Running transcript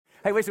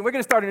Hey, listen, we're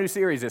going to start a new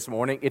series this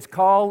morning. It's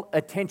called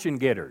Attention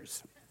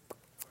Getters.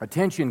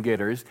 Attention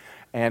Getters.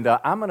 And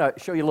I'm going to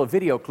show you a little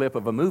video clip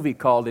of a movie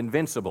called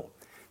Invincible.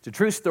 It's a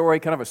true story,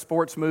 kind of a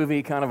sports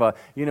movie, kind of a,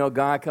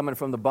 guy coming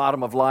from the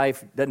bottom of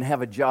life, doesn't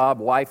have a job,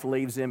 wife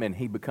leaves him, and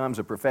he becomes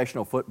a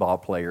professional football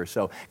player.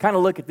 So kind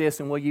of look at this,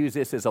 and we'll use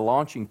this as a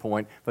launching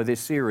point for this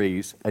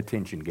series,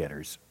 Attention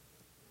Getters.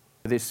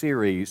 Before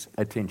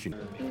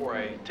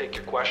I take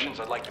your questions,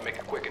 I'd like to make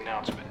a quick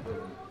announcement.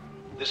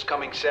 This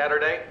coming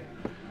Saturday,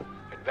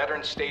 at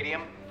Veterans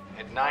Stadium,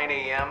 at 9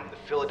 a.m., the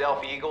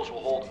Philadelphia Eagles will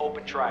hold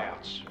open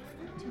tryouts.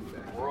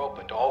 We're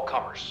open to all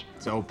comers.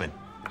 It's open.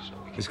 So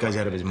This guy's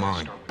out of his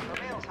mind.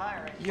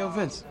 Yo,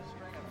 Vince,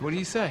 what do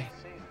you say?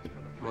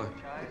 What?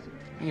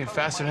 You're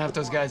faster than half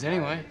those guys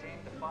anyway.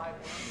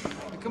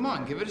 Come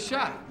on, give it a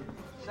shot.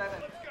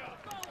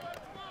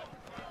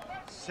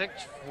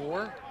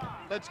 6'4".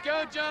 Let's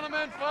go,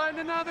 gentlemen. Find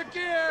another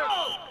gear.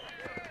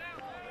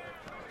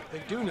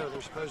 They do know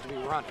they're supposed to be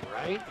running,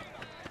 right?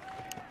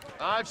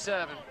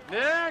 5'7".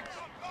 Next.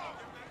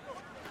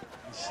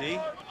 See?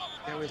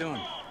 How we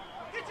doing?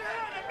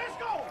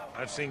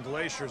 I've seen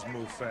glaciers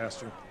move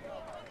faster.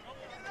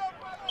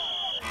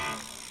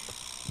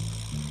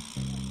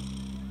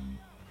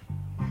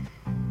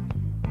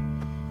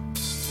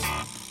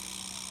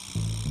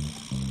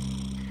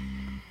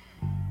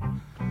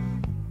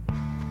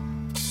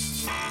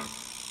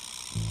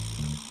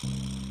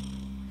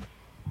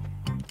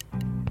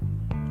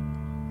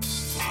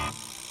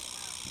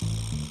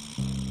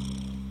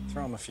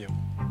 Throw them a few.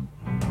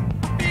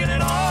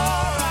 Feeling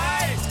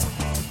alright.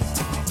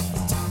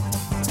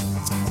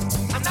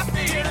 I'm not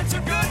feeling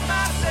too good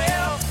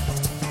myself.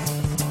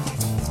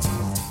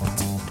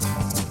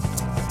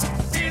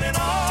 Feeling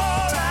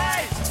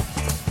alright.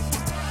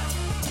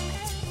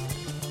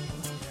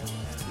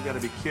 You gotta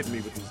be kidding me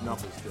with these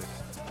knuckle sticks.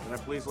 Can I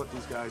please let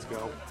these guys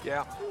go?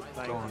 Yeah.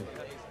 Thank Go you. on.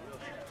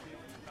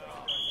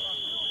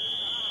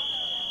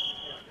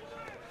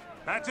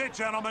 That's it,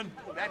 gentlemen.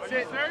 That's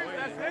it, sir.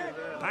 That's it.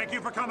 Thank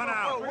you for coming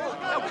out.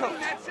 No, coach.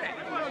 That's it.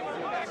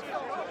 Yeah,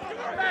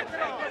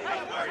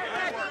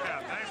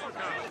 thanks for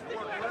coming. You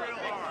worked real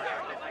hard.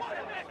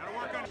 Gotta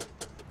work on...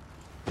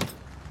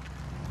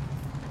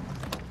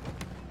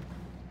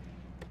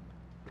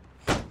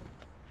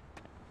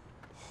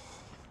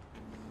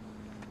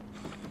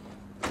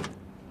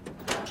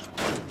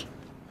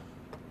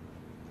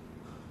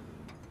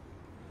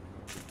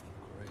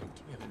 Great.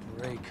 Give me a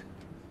break.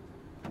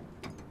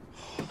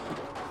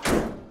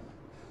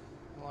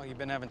 How long you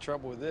been having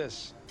trouble with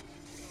this?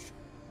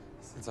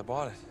 Since I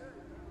bought it.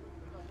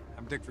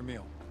 I'm Dick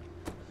Vermeil.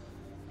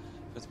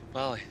 That's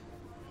Molly.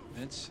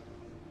 Vince,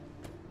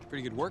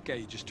 pretty good workout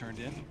you just turned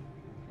in.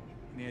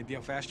 Any idea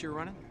how fast you're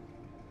running?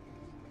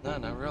 No,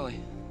 not really.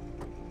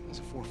 That's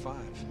a 4.5.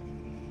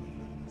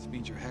 This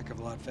means you're a heck of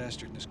a lot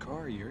faster than this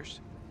car of yours.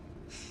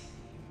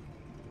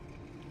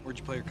 Where'd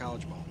you play your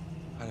college ball?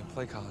 I didn't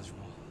play college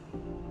ball.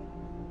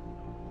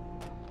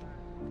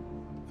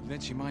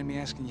 Vince, you mind me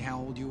asking you how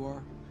old you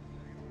are?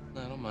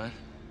 No, I don't mind.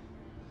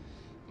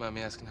 Mind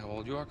me asking how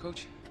old you are,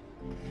 Coach?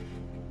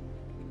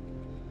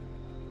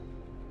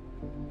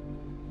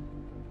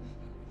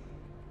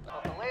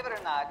 Believe it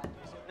or not,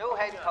 new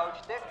head coach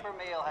Dick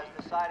Vermeil has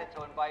decided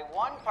to invite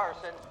one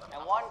person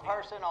and one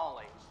person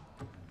only.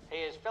 He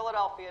is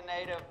Philadelphia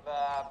native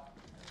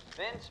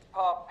Vince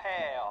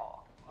Papale,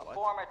 a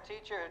former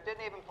teacher who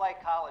didn't even play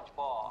college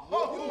ball.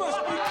 You must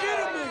be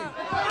kidding me!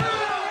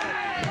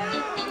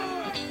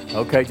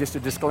 Okay, just a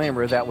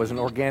disclaimer, that was an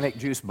organic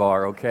juice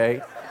bar,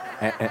 okay?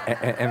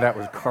 And that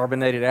was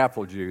carbonated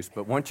apple juice.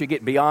 But once you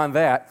get beyond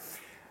that,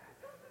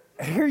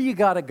 here you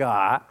got a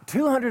guy,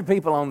 200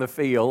 people on the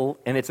field,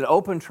 and it's an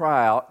open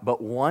tryout,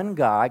 but one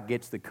guy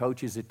gets the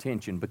coach's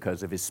attention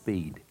because of his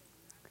speed.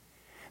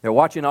 They're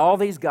watching all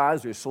these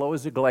guys, they're slow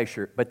as a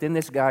glacier, but then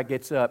this guy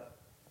gets up,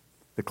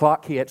 the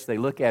clock hits, they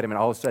look at him, and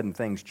all of a sudden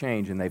things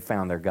change, and they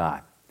found their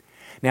guy.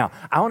 Now,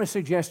 I want to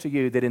suggest to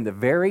you that in the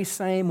very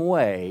same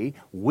way,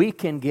 we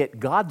can get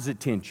God's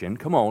attention,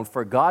 come on,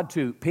 for God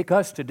to pick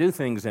us to do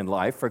things in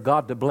life, for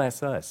God to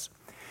bless us.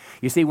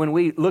 You see, when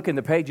we look in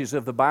the pages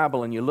of the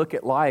Bible and you look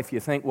at life, you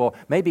think, well,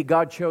 maybe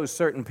God chose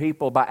certain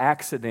people by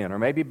accident, or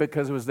maybe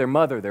because it was their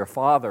mother, their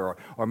father,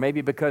 or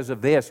maybe because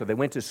of this, or they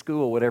went to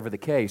school, whatever the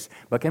case.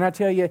 But can I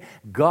tell you,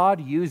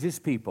 God uses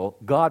people,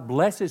 God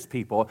blesses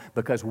people,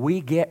 because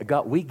we get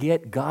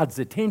God's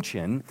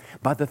attention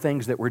by the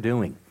things that we're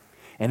doing.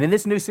 And in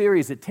this new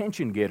series,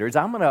 Attention Getters,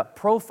 I'm going to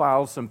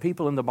profile some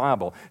people in the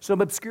Bible,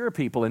 some obscure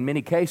people in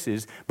many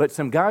cases, but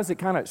some guys that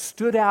kind of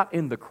stood out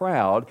in the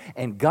crowd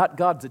and got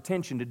God's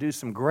attention to do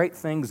some great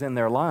things in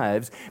their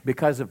lives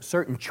because of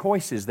certain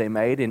choices they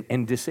made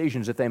and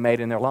decisions that they made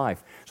in their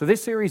life. So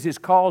this series is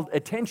called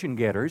Attention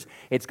Getters.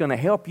 It's going to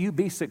help you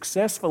be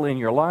successful in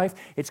your life.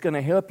 It's going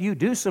to help you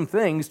do some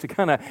things to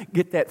kind of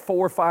get that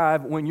 4 or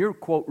 5 when you're,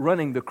 quote,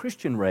 running the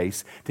Christian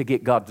race to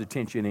get God's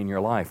attention in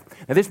your life.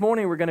 Now this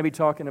morning we're going to be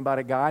talking about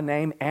a guy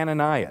named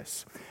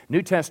Ananias.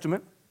 New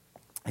Testament,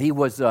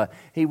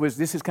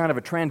 This is kind of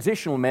a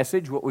transitional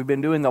message, what we've been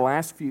doing the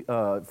last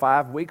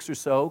 5 weeks or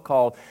so,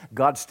 called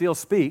God Still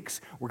Speaks.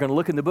 We're going to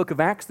look in the book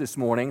of Acts this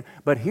morning,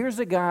 but here's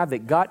a guy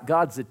that got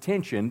God's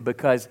attention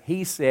because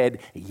he said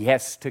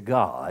yes to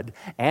God.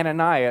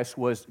 Ananias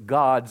was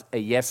God's a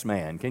yes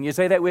man. Can you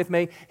say that with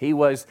me? He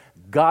was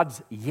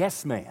God's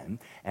yes man.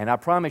 And I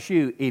promise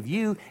you, if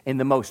you, in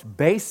the most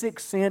basic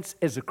sense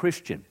as a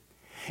Christian,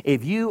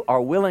 if you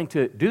are willing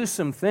to do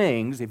some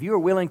things, if you are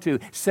willing to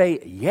say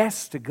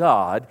yes to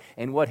God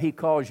and what He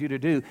calls you to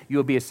do,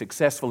 you'll be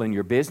successful in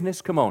your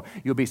business. Come on.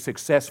 You'll be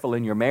successful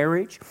in your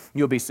marriage.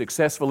 You'll be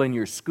successful in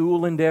your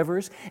school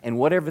endeavors. And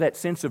whatever that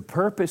sense of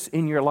purpose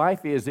in your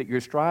life is that you're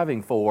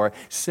striving for,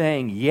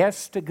 saying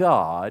yes to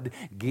God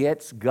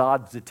gets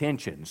God's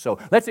attention. So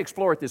let's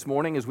explore it this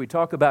morning as we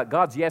talk about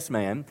God's yes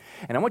man.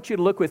 And I want you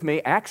to look with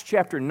me. Acts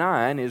chapter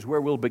 9 is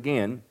where we'll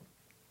begin.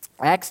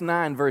 Acts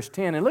 9, verse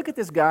 10, and look at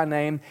this guy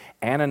named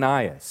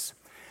Ananias.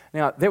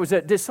 Now, there was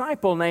a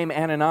disciple named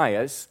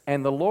Ananias,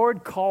 and the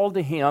Lord called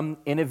to him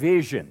in a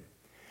vision.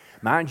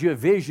 Mind you, a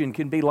vision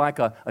can be like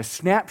a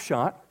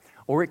snapshot,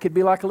 or it could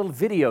be like a little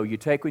video you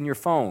take on your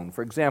phone.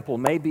 For example,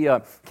 maybe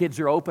kids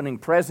are opening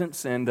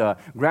presents and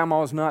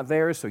grandma's not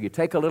there, so you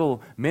take a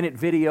little minute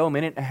video,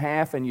 minute and a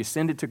half, and you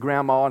send it to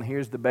grandma, and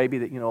here's the baby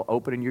that,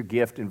 opening your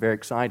gift and very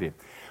excited.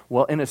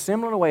 Well, in a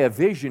similar way, a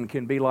vision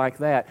can be like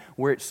that,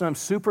 where it's some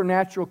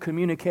supernatural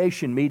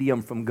communication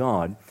medium from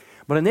God.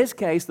 But in this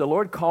case, the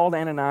Lord called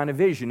Ananias in a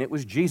vision. It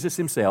was Jesus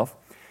Himself.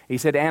 He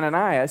said,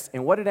 Ananias,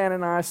 and what did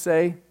Ananias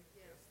say?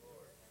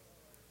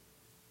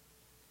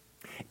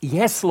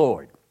 Yes,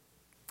 Lord.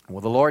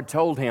 Well, the Lord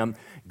told him,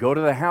 go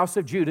to the house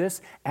of Judas,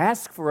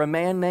 ask for a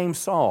man named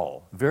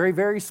Saul. Very,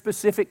 very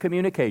specific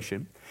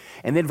communication.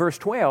 And then verse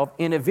 12,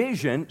 in a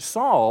vision,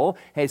 Saul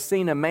has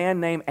seen a man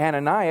named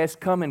Ananias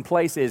come and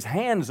place his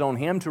hands on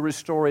him to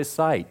restore his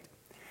sight.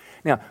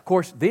 Now, of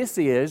course, this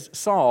is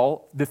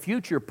Saul, the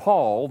future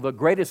Paul, the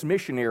greatest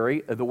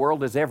missionary the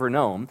world has ever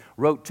known,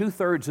 wrote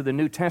 2/3 of the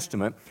New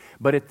Testament.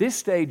 But at this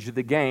stage of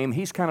the game,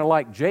 he's kind of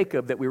like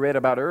Jacob that we read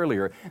about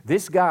earlier.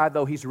 This guy,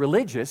 though he's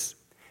religious,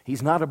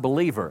 he's not a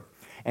believer.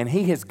 And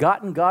he has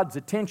gotten God's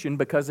attention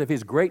because of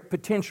his great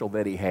potential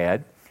that he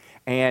had.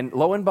 And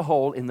lo and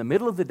behold, in the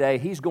middle of the day,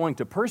 he's going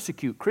to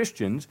persecute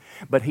Christians,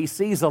 but he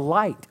sees a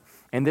light.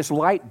 And this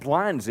light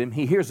blinds him.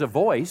 He hears a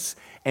voice,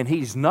 and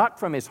he's knocked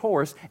from his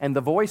horse, and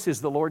the voice is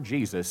the Lord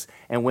Jesus.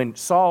 And when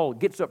Saul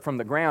gets up from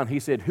the ground, he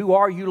said, who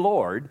are you,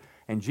 Lord?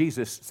 And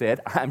Jesus said,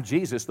 I'm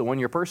Jesus, the one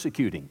you're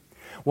persecuting.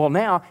 Well,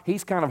 now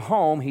he's kind of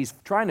home. He's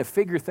trying to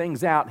figure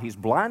things out. He's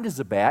blind as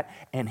a bat,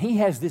 and he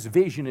has this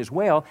vision as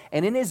well.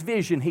 And in his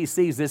vision, he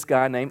sees this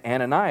guy named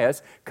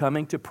Ananias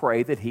coming to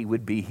pray that he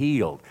would be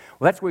healed.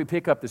 Well, that's where we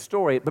pick up the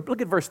story. But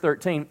look at verse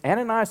 13.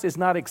 Ananias is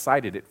not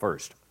excited at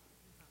first.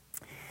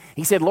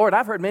 He said, Lord,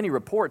 I've heard many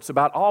reports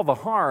about all the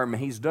harm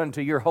he's done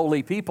to your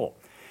holy people.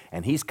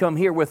 And he's come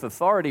here with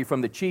authority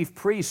from the chief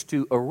priest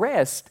to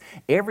arrest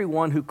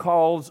everyone who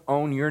calls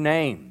on your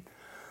name.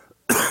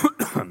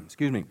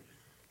 Excuse me.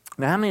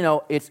 Now, how many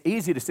know it's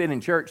easy to sit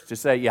in church to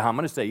say, yeah, I'm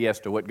going to say yes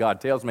to what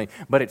God tells me,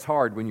 but it's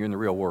hard when you're in the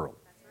real world.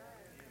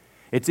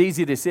 It's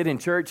easy to sit in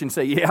church and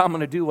say, yeah, I'm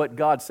going to do what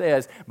God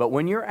says, but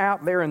when you're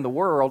out there in the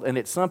world and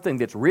it's something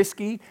that's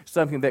risky,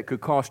 something that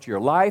could cost your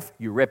life,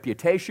 your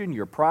reputation,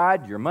 your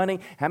pride, your money,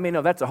 how many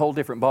know that's a whole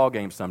different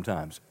ballgame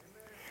sometimes?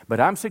 But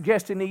I'm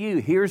suggesting to you,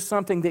 here's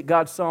something that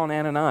God saw in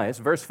Ananias.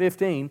 Verse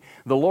 15,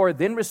 the Lord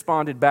then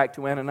responded back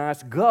to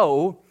Ananias,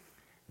 go,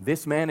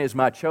 this man is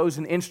my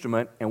chosen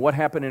instrument. And what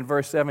happened in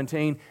verse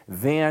 17?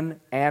 Then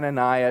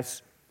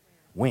Ananias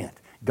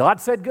went.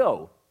 God said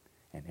go,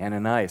 and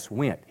Ananias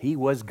went. He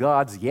was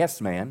God's yes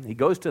man. He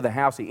goes to the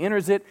house, he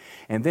enters it,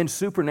 and then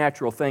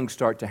supernatural things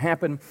start to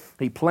happen.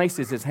 He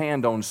places his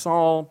hand on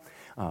Saul.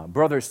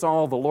 Brother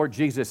Saul, the Lord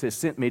Jesus has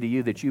sent me to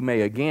you that you may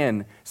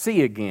again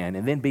see again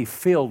and then be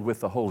filled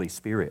with the Holy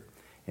Spirit.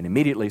 And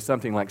immediately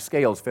something like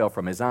scales fell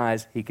from his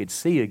eyes. He could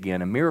see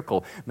again, a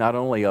miracle not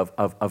only of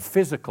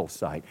physical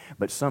sight,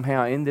 but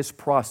somehow in this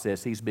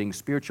process he's being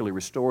spiritually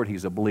restored.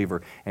 He's a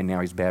believer, and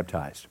now he's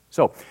baptized.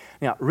 So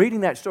now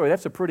reading that story,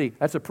 that's a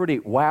pretty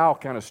wow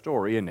kind of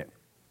story, isn't it?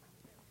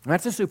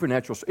 That's a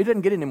supernatural story. It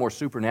doesn't get any more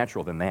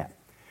supernatural than that.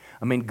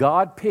 I mean,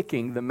 God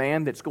picking the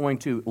man that's going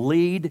to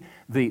lead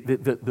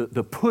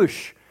the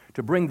push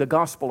to bring the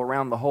gospel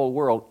around the whole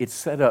world. It's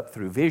set up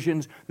through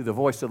visions, through the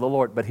voice of the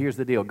Lord. But here's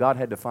the deal. God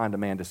had to find a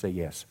man to say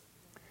yes.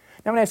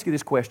 Now I'm going to ask you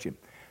this question.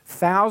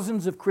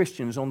 Thousands of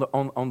Christians on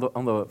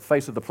the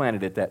face of the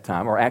planet at that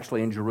time, or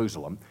actually in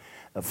Jerusalem.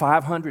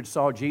 500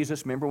 saw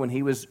Jesus, remember when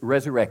he was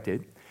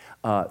resurrected.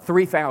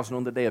 3,000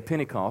 on the day of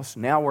Pentecost.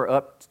 Now we're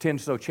up to 10 or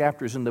so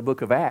chapters in the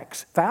book of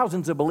Acts.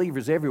 Thousands of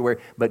believers everywhere,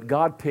 but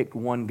God picked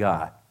one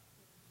guy.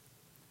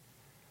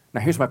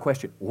 Now here's my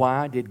question.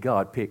 Why did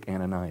God pick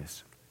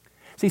Ananias?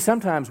 See,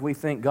 sometimes we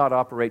think God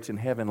operates in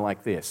heaven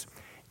like this.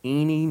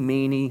 Eeny,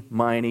 meeny,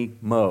 miny,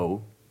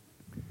 mo.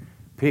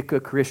 Pick a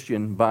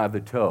Christian by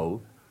the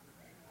toe.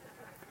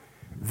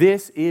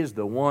 This is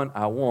the one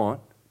I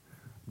want.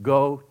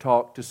 Go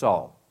talk to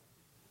Saul.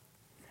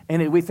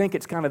 And we think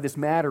it's kind of this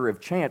matter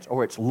of chance,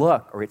 or it's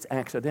luck, or it's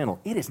accidental.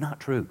 It is not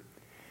true.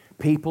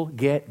 People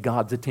get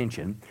God's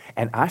attention.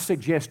 And I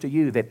suggest to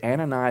you that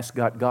Ananias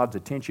got God's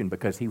attention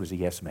because he was a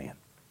yes man.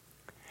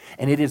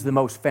 And it is the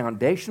most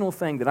foundational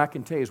thing that I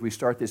can tell you as we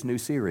start this new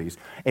series.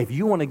 If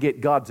you want to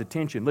get God's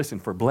attention, listen,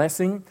 for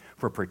blessing,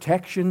 for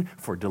protection,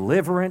 for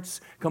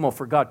deliverance, come on,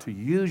 for God to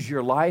use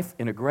your life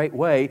in a great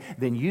way,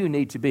 then you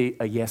need to be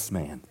a yes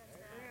man.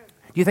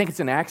 Do you think it's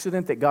an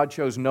accident that God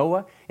chose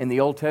Noah in the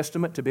Old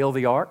Testament to build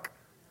the ark?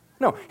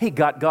 No, he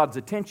got God's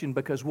attention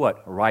because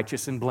what?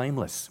 Righteous and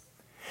blameless.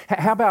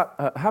 How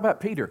about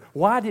Peter?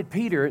 Why did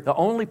Peter, the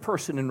only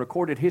person in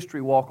recorded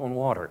history, walk on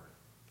water?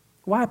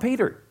 Why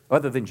Peter,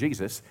 other than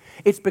Jesus?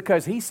 It's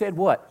because he said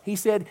what? He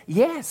said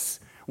yes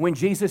when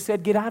Jesus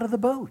said, get out of the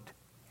boat.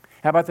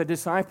 How about the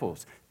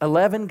disciples?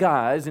 11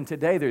 guys, and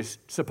today there's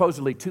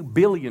supposedly 2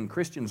 billion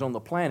Christians on the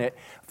planet.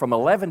 From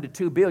 11 to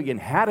 2 billion,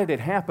 how did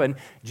it happen?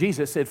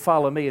 Jesus said,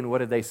 follow me, and what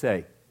did they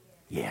say?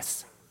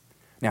 Yes.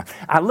 Now,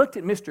 I looked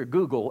at Mr.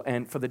 Google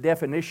and for the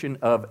definition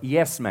of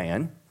yes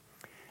man,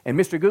 and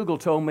Mr. Google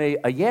told me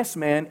a yes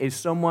man is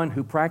someone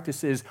who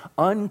practices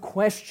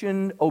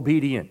unquestioned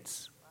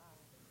obedience.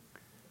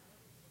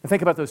 Now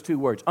think about those two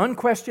words,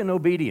 unquestioned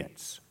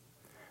obedience.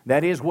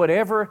 That is,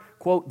 whatever,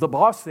 quote, the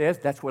boss says,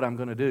 that's what I'm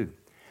going to do.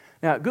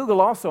 Now, Google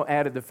also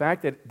added the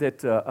fact that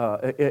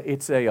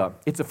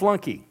it's a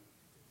flunky.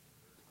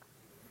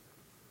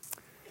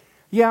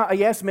 Yeah, a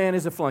yes man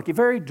is a flunky.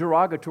 Very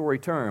derogatory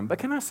term. But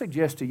can I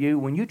suggest to you,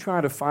 when you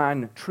try to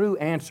find true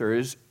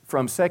answers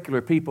from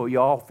secular people, you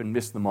often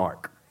miss the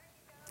mark.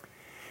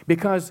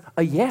 Because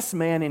a yes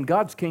man in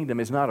God's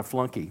kingdom is not a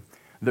flunky.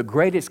 The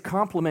greatest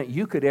compliment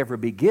you could ever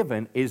be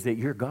given is that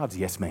you're God's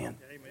yes man.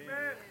 Amen.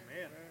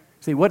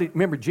 See,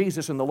 remember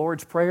Jesus in the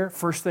Lord's Prayer?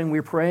 First thing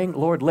we're praying,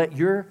 Lord, let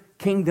your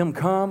kingdom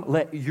come,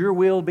 let your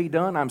will be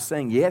done. I'm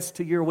saying yes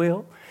to your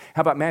will.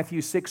 How about Matthew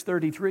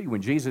 6:33,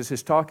 when Jesus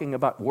is talking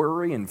about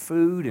worry and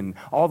food and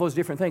all those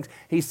different things?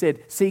 He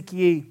said, seek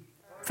ye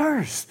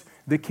first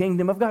the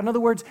kingdom of God. In other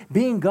words,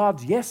 being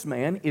God's yes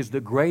man is the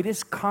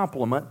greatest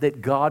compliment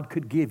that God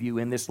could give you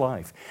in this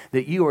life.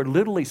 That you are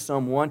literally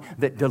someone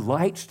that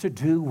delights to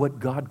do what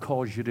God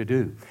calls you to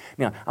do.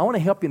 Now, I want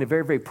to help you in a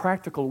very, very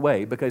practical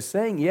way, because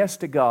saying yes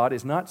to God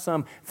is not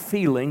some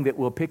feeling that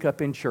we'll pick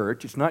up in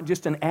church. It's not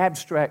just an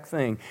abstract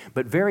thing,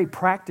 but very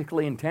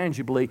practically and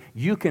tangibly,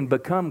 you can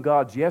become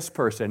God's yes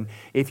person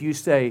if you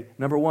say,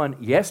 number one,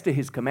 yes to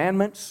His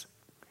commandments,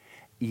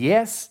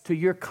 yes to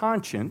your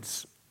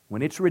conscience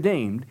when it's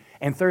redeemed,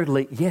 and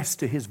thirdly, yes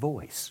to His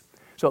voice.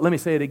 So let me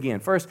say it again.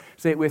 First,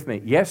 say it with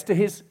me. Yes to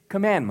His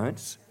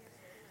commandments,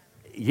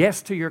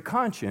 yes to your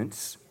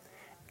conscience,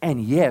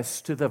 and yes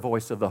to the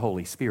voice of the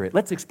Holy Spirit.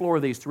 Let's explore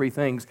these three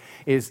things.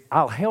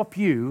 I'll help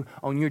you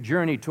on your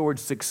journey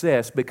towards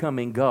success,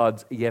 becoming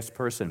God's yes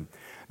person.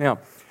 Now,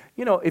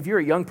 if you're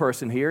a young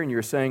person here and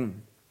you're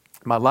saying,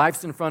 my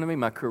life's in front of me,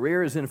 my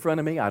career is in front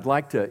of me, I'd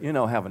like to,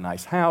 have a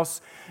nice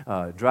house,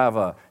 drive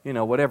a,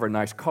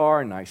 nice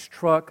car, nice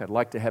truck, I'd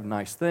like to have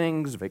nice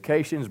things,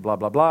 vacations, blah,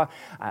 blah, blah.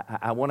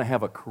 I want to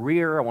have a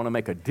career, I want to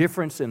make a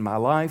difference in my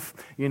life,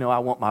 I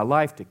want my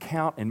life to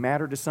count and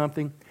matter to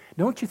something.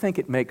 Don't you think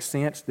it makes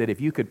sense that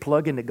if you could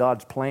plug into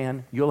God's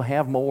plan, you'll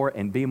have more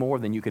and be more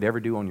than you could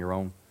ever do on your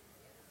own?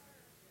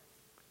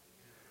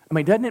 I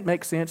mean, doesn't it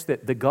make sense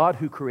that the God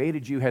who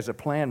created you has a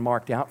plan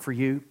marked out for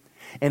you?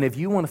 And if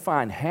you want to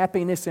find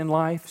happiness in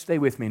life, stay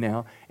with me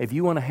now, if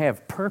you want to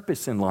have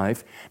purpose in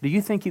life, do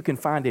you think you can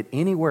find it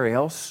anywhere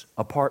else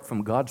apart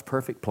from God's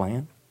perfect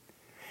plan?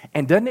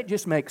 And doesn't it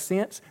just make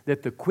sense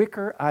that the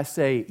quicker I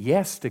say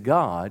yes to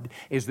God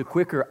is the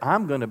quicker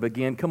I'm going to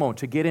begin,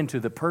 to get into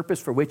the purpose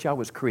for which I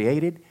was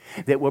created,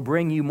 that will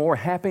bring you more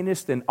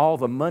happiness than all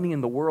the money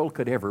in the world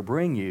could ever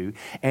bring you.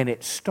 And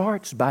it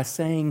starts by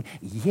saying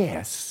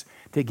yes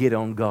to get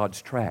on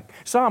God's track.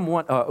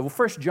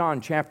 1 John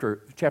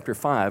chapter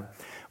 5,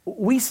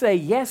 we say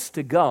yes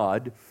to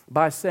God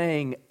by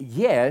saying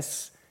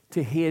yes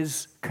to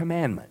His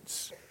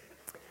commandments.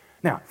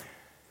 Now,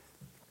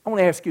 I want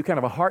to ask you kind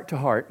of a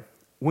heart-to-heart,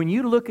 when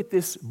you look at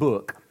this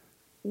book,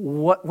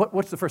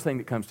 what's the first thing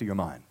that comes to your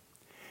mind?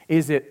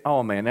 Is it,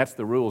 oh man, that's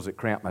the rules that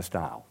cramp my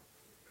style.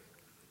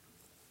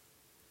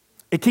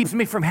 It keeps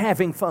me from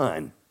having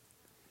fun.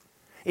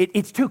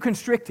 It's too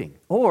constricting.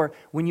 Or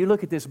when you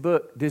look at this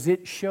book, does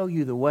it show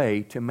you the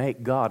way to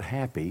make God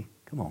happy?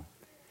 Come on.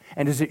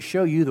 And does it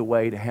show you the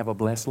way to have a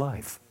blessed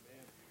life?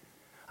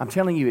 I'm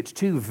telling you, it's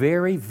two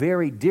very,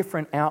 very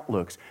different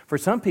outlooks. For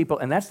some people,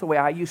 and that's the way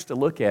I used to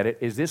look at it,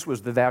 is this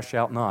was the thou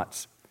shalt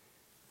nots.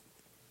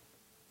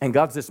 And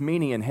God's this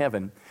meaning in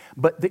heaven.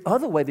 But the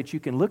other way that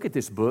you can look at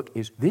this book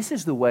is this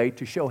is the way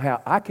to show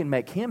how I can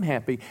make Him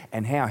happy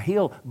and how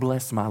He'll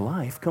bless my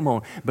life. Come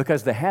on.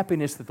 Because the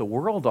happiness that the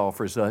world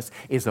offers us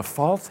is a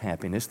false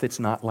happiness that's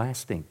not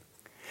lasting.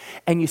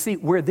 And you see,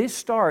 where this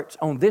starts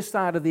on this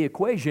side of the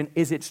equation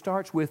is it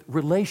starts with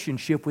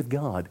relationship with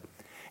God.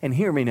 And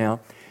hear me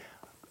now.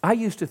 I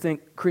used to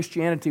think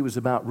Christianity was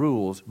about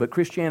rules, but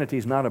Christianity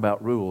is not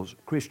about rules.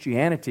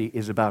 Christianity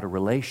is about a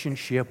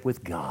relationship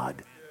with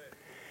God.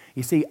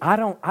 You see, I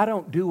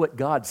don't do what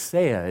God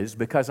says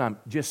because I'm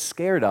just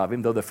scared of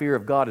Him, though the fear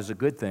of God is a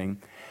good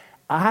thing.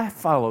 I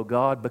follow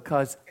God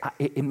because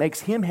it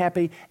makes Him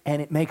happy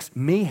and it makes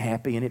me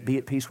happy and it be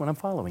at peace when I'm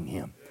following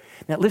Him.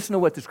 Now listen to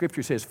what the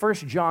Scripture says. 1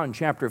 John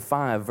chapter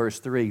 5, verse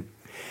 3.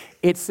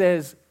 It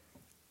says,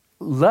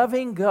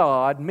 loving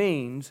God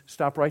means,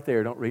 stop right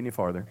there, don't read any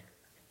farther.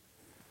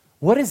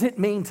 What does it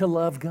mean to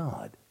love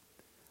God?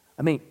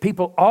 I mean,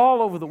 people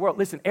all over the world,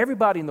 listen,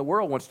 everybody in the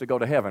world wants to go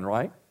to heaven,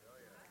 right?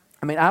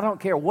 I mean, I don't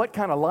care what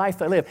kind of life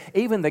they live.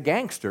 Even the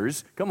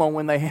gangsters, come on,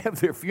 when they have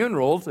their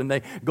funerals and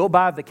they go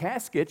by the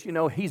caskets, you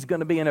know, he's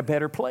going to be in a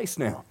better place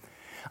now.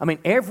 I mean,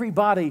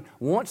 everybody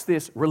wants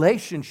this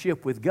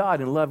relationship with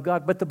God and love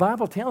God, but the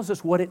Bible tells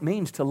us what it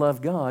means to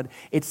love God.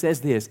 It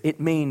says this, it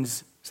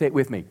means, say it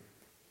with me,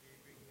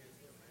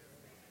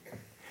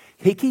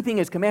 keeping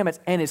His commandments,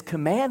 and His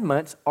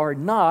commandments are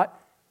not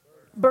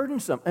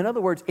burdensome. In other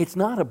words, it's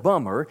not a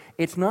bummer.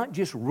 It's not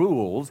just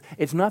rules.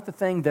 It's not the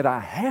thing that I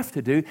have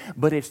to do,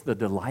 but it's the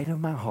delight of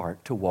my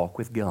heart to walk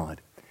with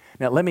God.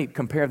 Now, let me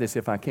compare this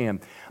if I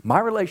can. My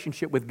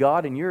relationship with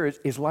God and yours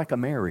is like a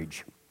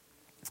marriage.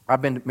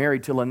 I've been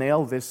married to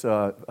Linnell this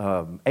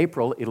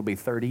April. It'll be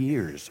 30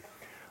 years.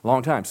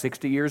 Long time,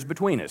 60 years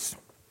between us.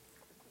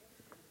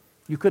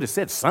 You could have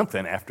said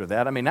something after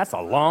that. I mean, that's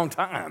a long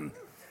time.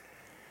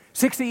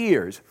 60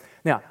 years.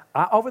 Now,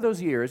 over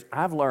those years,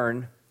 I've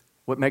learned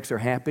what makes her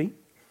happy,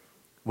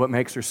 what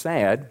makes her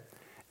sad,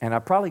 and I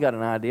probably got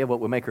an idea of what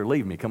would make her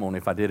leave me. Come on,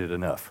 if I did it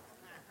enough.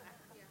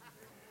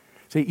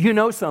 See, you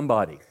know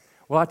somebody.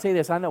 Well, I'll tell you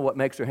this, I know what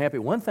makes her happy.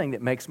 One thing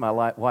that makes my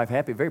wife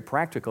happy, very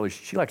practical, is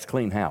she likes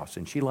clean house,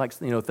 and she likes,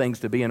 you know,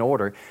 things to be in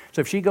order. So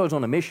if she goes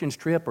on a missions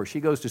trip or she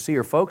goes to see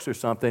her folks or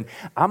something,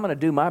 I'm going to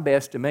do my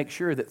best to make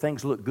sure that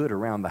things look good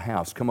around the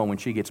house, come on, when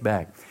she gets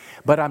back.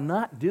 But I'm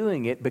not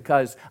doing it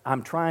because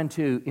I'm trying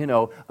to, you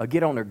know,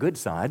 get on her good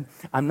side.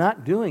 I'm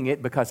not doing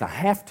it because I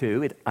have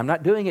to. I'm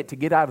not doing it to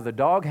get out of the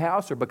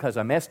doghouse or because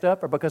I messed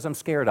up or because I'm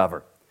scared of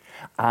her.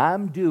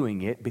 I'm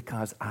doing it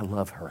because I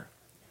love her.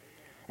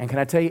 And can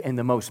I tell you, in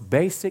the most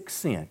basic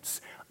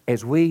sense,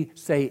 as we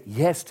say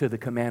yes to the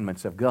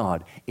commandments of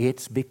God,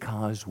 it's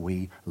because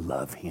we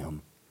love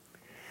Him.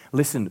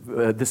 Listen,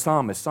 the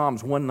psalmist,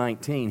 Psalms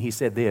 119, he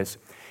said this.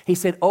 He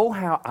said, oh,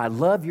 how I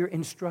love your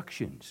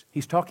instructions.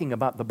 He's talking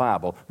about the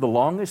Bible. The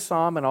longest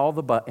psalm in all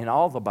the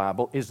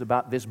Bible is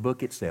about this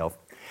book itself.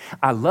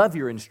 I love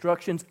your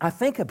instructions. I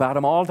think about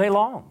them all day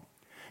long.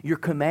 Your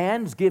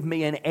commands give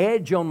me an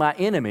edge on my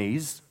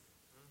enemies.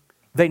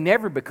 They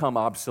never become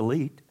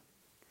obsolete.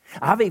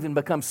 I've even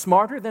become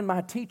smarter than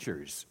my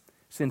teachers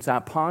since I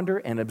ponder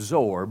and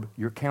absorb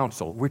your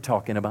counsel. We're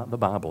talking about the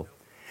Bible.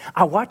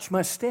 I watch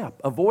my step,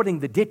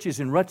 avoiding the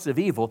ditches and ruts of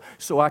evil,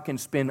 so I can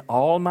spend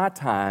all my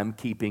time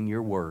keeping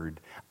your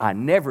word. I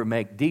never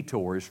make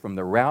detours from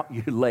the route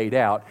you laid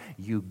out.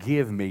 You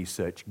give me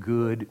such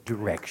good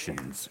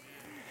directions.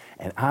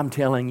 And I'm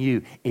telling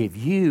you, if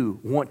you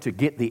want to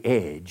get the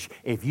edge,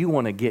 if you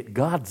want to get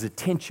God's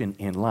attention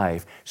in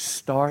life,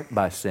 start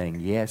by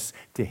saying yes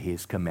to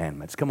His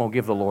commandments. Come on,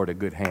 give the Lord a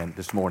good hand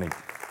this morning.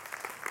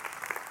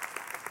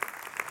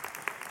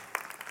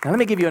 Now, let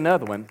me give you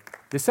another one.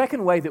 The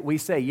second way that we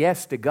say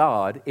yes to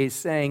God is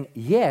saying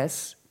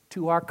yes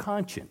to our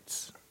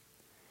conscience.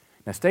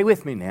 Now, stay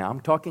with me now. I'm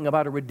talking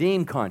about a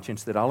redeemed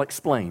conscience that I'll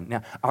explain.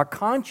 Now, our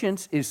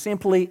conscience is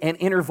simply an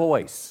inner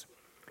voice.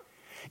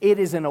 It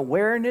is an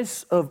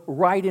awareness of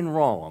right and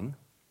wrong,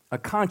 a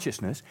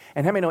consciousness.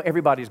 And how many know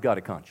everybody's got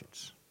a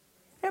conscience?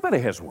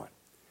 Everybody has one.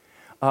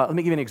 Let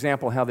me give you an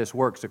example of how this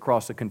works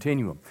across the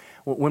continuum.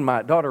 When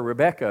my daughter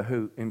Rebecca,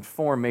 who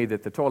informed me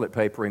that the toilet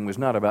papering was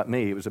not about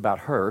me, it was about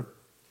her,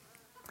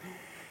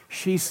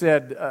 she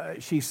said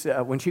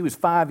when she was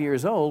 5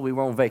 years old, we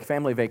were on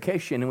family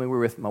vacation, and we were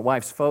with my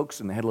wife's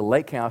folks, and they had a little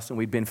lake house, and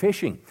we'd been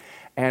fishing.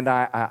 And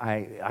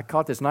I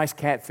caught this nice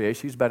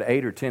catfish. He was about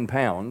 8 or 10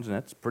 pounds, and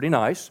that's pretty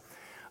nice.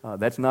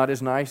 That's not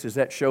as nice as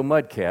that show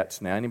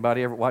Mudcats. Now,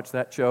 anybody ever watch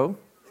that show?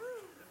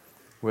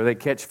 Where they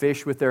catch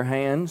fish with their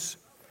hands?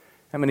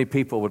 How many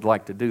people would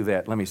like to do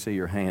that? Let me see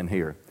your hand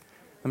here.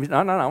 No,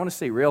 I want to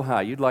see real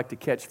high. You'd like to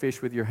catch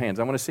fish with your hands.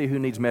 I want to see who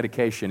needs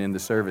medication in the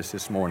service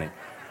this morning.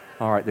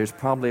 All right, there's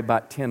probably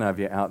about 10 of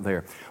you out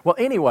there. Well,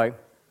 anyway,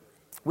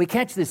 we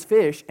catch this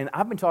fish, and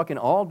I've been talking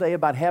all day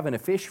about having a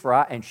fish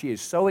fry, and she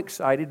is so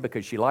excited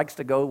because she likes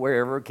to go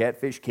wherever,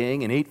 Catfish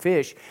King, and eat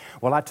fish.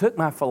 Well, I took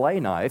my fillet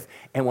knife,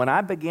 and when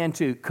I began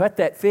to cut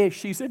that fish,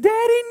 she said,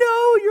 "Daddy,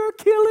 no, you're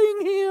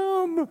killing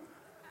him."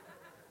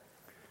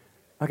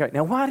 Okay,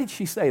 now why did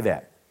she say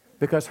that?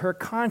 Because her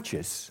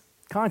conscience,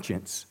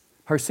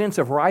 her sense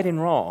of right and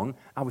wrong,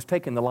 I was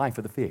taking the life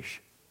of the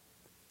fish.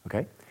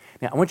 Okay?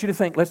 Now, I want you to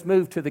think, let's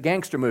move to the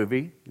gangster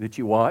movie that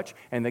you watch,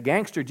 and the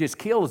gangster just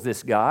kills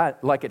this guy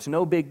like it's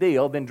no big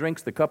deal, then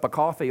drinks the cup of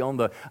coffee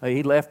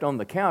he left on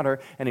the counter,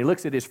 and he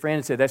looks at his friend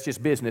and says, "That's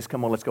just business,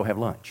 come on, let's go have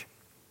lunch."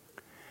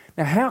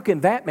 Now, how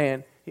can that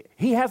man,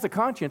 he has a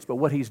conscience, but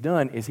what he's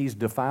done is he's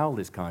defiled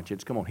his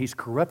conscience. Come on, he's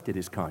corrupted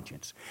his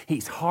conscience.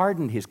 He's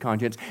hardened his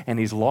conscience, and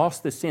he's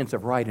lost the sense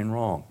of right and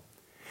wrong.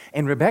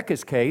 In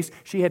Rebecca's case,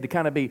 she had to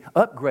kind of be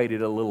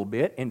upgraded a little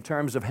bit in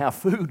terms of how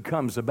food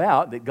comes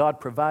about, that God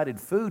provided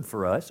food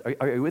for us.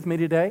 Are you with me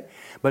today?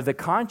 But the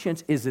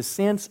conscience is a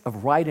sense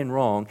of right and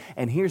wrong.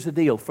 And here's the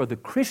deal. For the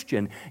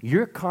Christian,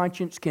 your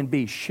conscience can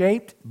be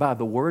shaped by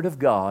the Word of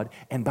God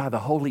and by the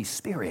Holy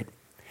Spirit.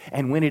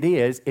 And when it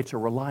is, it's a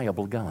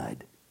reliable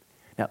guide.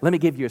 Now, let me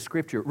give you a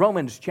scripture.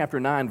 Romans chapter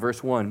 9,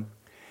 verse 1.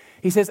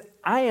 He says,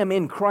 I am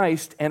in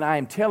Christ, and I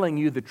am telling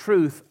you the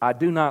truth. I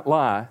do not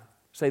lie.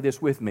 Say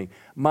this with me.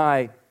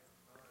 My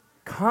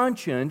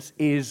conscience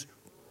is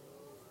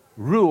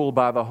ruled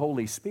by the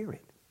Holy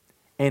Spirit,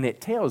 and it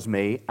tells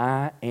me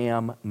I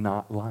am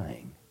not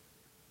lying.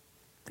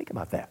 Think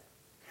about that.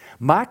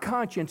 My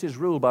conscience is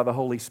ruled by the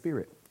Holy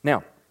Spirit.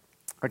 Now,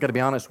 I got to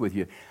be honest with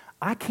you.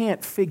 I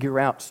can't figure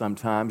out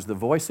sometimes the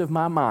voice of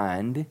my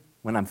mind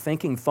when I'm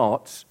thinking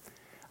thoughts.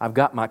 I've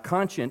got my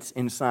conscience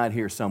inside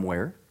here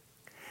somewhere.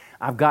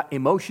 I've got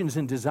emotions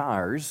and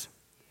desires.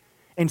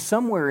 And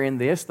somewhere in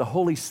this, the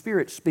Holy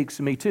Spirit speaks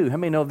to me too. How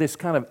many know this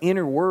kind of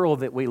inner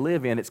world that we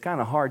live in, it's kind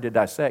of hard to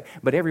dissect,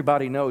 but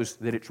everybody knows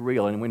that it's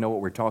real and we know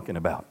what we're talking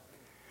about.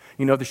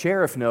 You know, the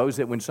sheriff knows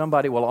that when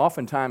somebody will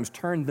oftentimes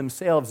turn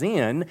themselves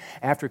in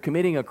after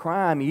committing a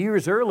crime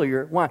years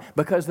earlier, why?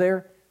 Because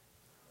their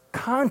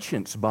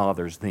conscience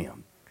bothers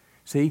them.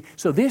 See,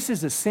 so this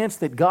is a sense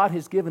that God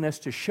has given us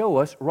to show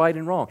us right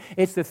and wrong.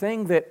 It's the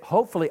thing that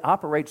hopefully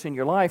operates in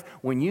your life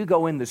when you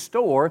go in the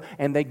store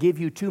and they give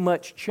you too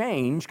much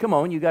change. Come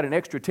on, you got an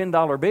extra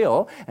 $10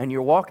 bill and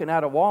you're walking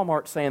out of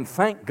Walmart saying,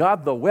 thank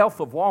God the wealth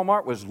of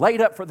Walmart was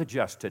laid up for the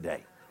just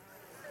today.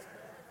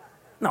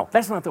 No,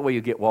 that's not the way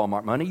you get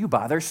Walmart money. You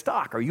buy their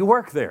stock or you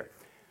work there.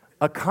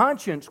 A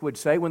conscience would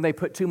say when they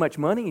put too much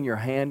money in your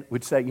hand,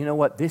 would say, you know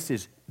what, this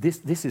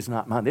is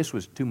not mine. This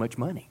was too much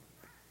money.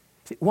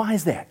 See, why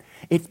is that?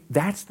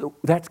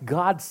 That's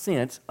God's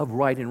sense of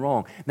right and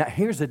wrong. Now,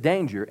 here's the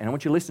danger, and I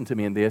want you to listen to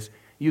me in this.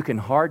 You can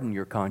harden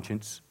your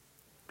conscience.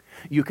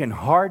 You can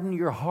harden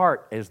your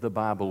heart, as the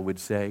Bible would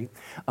say.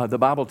 The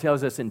Bible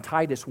tells us in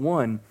Titus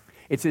 1,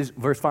 it says,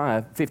 verse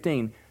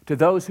 15, to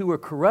those who are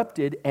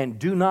corrupted and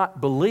do not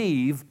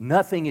believe,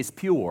 nothing is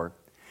pure,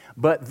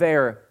 but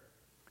their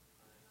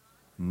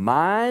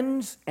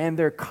minds and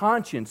their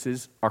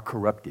consciences are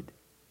corrupted.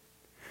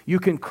 You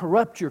can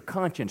corrupt your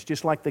conscience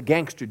just like the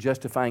gangster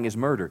justifying his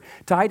murder.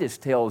 Titus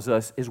tells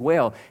us as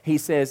well, he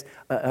says,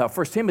 1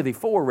 Timothy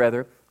 4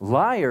 rather,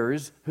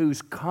 liars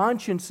whose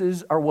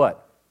consciences are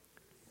what?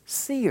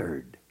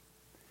 Seared.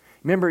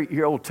 Remember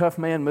your old tough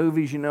man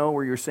movies, you know,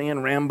 where you're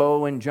seeing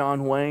Rambo and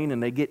John Wayne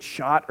and they get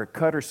shot or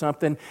cut or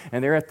something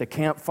and they're at the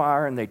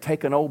campfire and they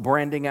take an old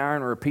branding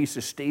iron or a piece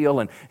of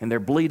steel and they're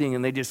bleeding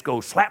and they just go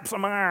slap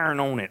some iron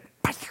on it.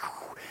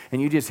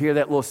 And you just hear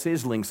that little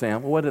sizzling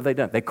sound. Well, what have they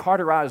done? They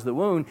cauterized the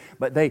wound,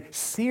 but they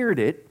seared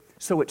it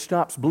so it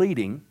stops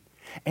bleeding.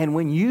 And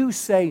when you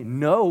say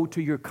no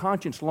to your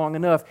conscience long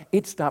enough,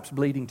 it stops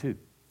bleeding too.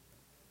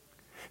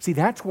 See,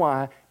 that's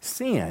why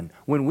sin,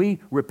 when we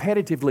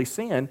repetitively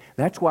sin,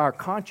 that's why our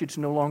conscience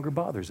no longer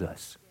bothers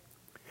us.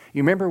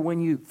 You remember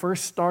when you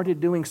first started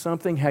doing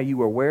something, how you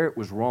were aware it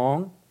was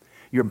wrong?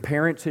 Your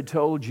parents had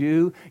told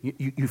you,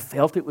 you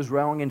felt it was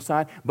wrong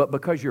inside, but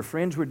because your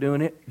friends were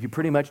doing it, you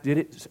pretty much did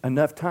it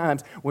enough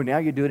times where now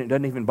you do it and it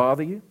doesn't even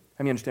bother you?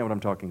 How many understand what I'm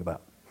talking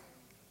about?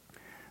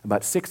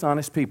 About 6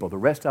 honest people. The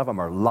rest of them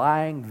are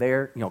lying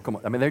there. You know, come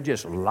on. I mean, they're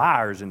just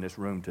liars in this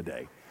room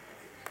today.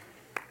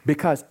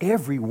 Because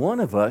every one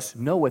of us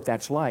know what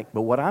that's like.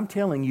 But what I'm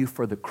telling you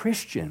for the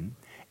Christian,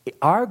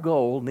 our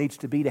goal needs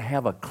to be to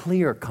have a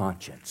clear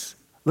conscience.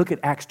 Look at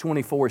Acts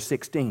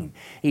 24:16.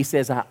 He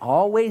says, I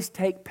always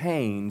take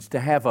pains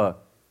to have a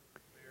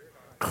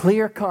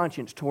clear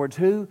conscience towards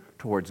who?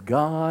 Towards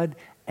God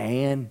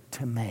and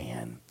to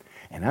man.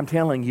 And I'm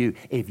telling you,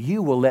 if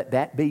you will let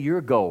that be your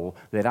goal,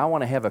 that I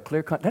want to have a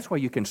clear conscience, that's why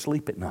you can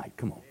sleep at night.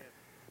 Come on.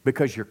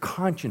 Because your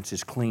conscience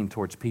is clean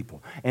towards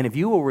people. And if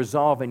you will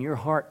resolve in your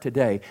heart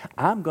today,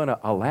 I'm going to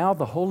allow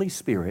the Holy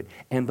Spirit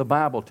and the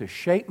Bible to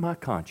shape my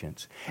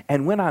conscience.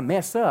 And when I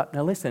mess up,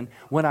 now listen,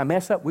 when I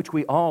mess up, which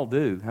we all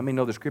do, how many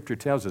know the Scripture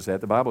tells us that?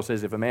 The Bible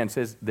says if a man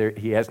says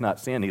he has not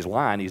sinned, he's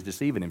lying, he's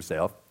deceiving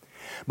himself.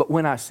 But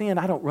when I sin,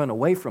 I don't run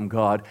away from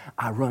God,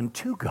 I run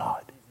to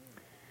God.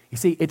 You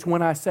see, it's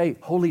when I say,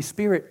 Holy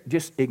Spirit,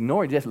 just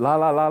ignore it, just la,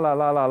 la, la, la,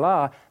 la, la,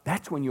 la,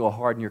 that's when you'll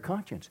harden your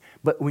conscience.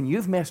 But when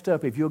you've messed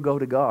up, if you'll go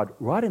to God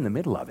right in the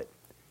middle of it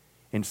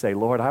and say,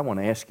 Lord, I want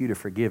to ask you to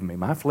forgive me.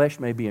 My flesh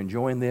may be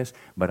enjoying this,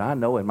 but I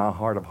know in my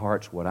heart of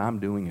hearts what I'm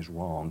doing is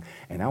wrong,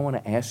 and I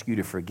want to ask you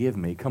to forgive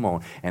me. Come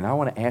on. And I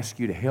want to ask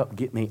you to help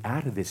get me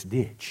out of this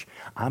ditch.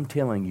 I'm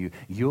telling you,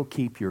 you'll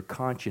keep your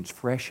conscience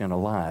fresh and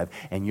alive,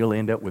 and you'll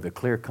end up with a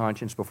clear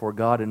conscience before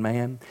God and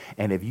man.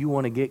 And if you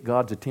want to get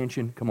God's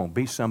attention, come on,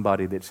 be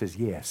somebody that says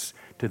yes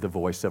to the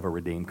voice of a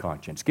redeemed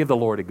conscience. Give the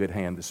Lord a good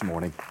hand this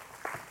morning.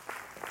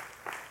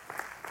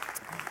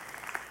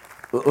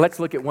 Let's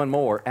look at one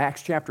more.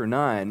 Acts chapter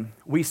 9.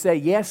 We say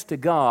yes to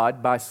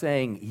God by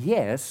saying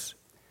yes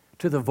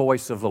to the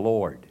voice of the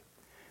Lord.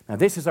 Now,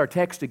 this is our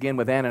text again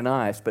with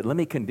Ananias, but let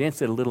me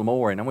condense it a little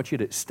more, and I want you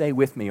to stay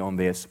with me on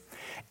this.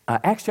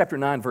 Acts chapter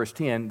 9, verse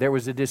 10, there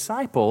was a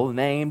disciple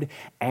named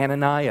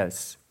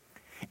Ananias,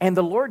 and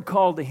the Lord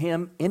called to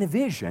him in a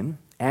vision,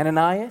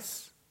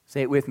 Ananias,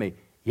 say it with me,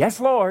 yes,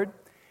 Lord.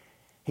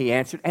 He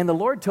answered, and the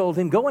Lord told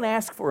him, go and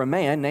ask for a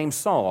man named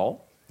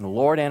Saul. And the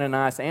Lord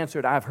Ananias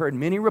answered, I've heard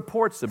many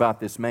reports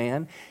about this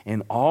man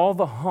and all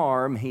the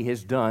harm he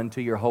has done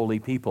to your holy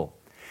people.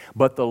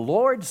 But the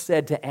Lord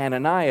said to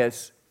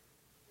Ananias,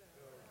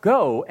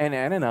 go, and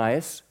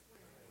Ananias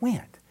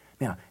went.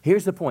 Now,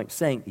 here's the point,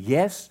 saying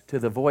yes to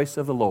the voice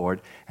of the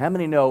Lord. How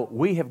many know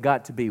we have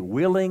got to be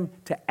willing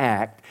to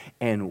act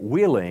and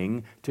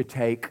willing to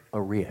take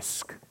a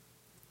risk?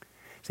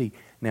 See,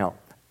 now,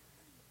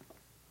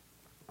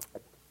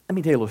 let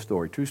me tell you a little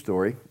story, true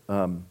story.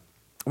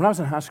 When I was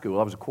in high school,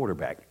 I was a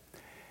quarterback.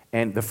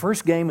 And the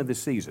first game of the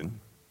season,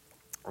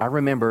 I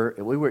remember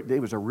it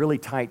was a really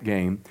tight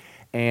game.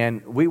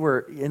 And we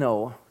were,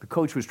 the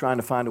coach was trying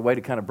to find a way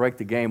to kind of break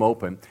the game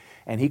open.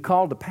 And he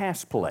called a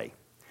pass play.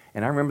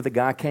 And I remember the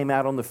guy came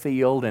out on the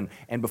field, and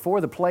before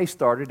the play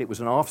started, it was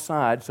an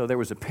offside, so there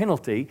was a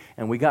penalty,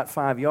 and we got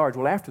 5 yards.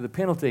 Well, after the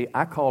penalty,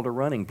 I called a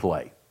running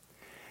play.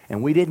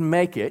 And we didn't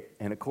make it,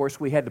 and of course,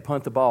 we had to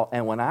punt the ball.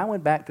 And when I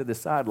went back to the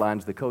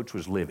sidelines, the coach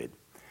was livid.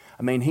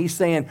 I mean, he's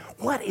saying,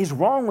 what is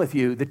wrong with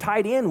you? The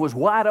tight end was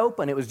wide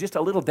open. It was just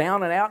a little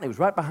down and out, and it was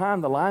right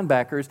behind the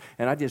linebackers,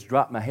 and I just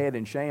dropped my head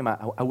in shame.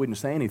 I wouldn't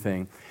say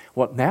anything.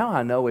 Well, now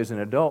I know as an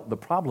adult, the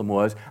problem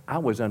was I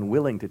was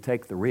unwilling to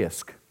take the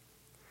risk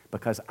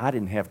because I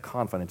didn't have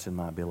confidence in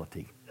my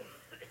ability.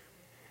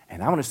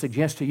 And I want to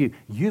suggest to you,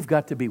 you've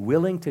got to be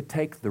willing to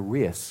take the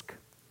risk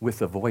with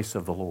the voice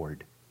of the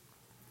Lord.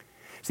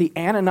 See,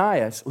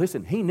 Ananias,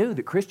 listen, he knew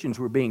that Christians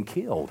were being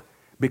killed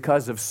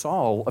because of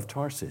Saul of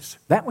Tarsus.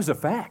 That was a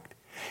fact.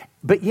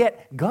 But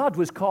yet, God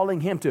was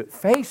calling him to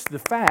face the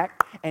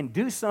fact and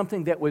do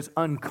something that was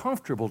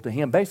uncomfortable to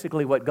him.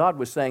 Basically, what God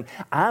was saying,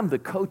 I'm the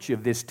coach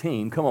of this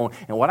team, come on,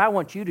 and what I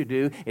want you to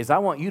do is I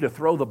want you to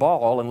throw the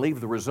ball and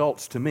leave the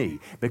results to me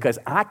because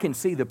I can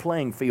see the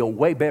playing field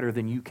way better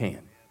than you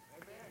can.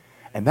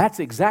 And that's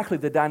exactly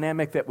the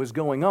dynamic that was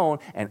going on.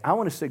 And I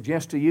want to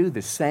suggest to you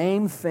the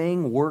same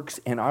thing works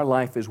in our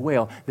life as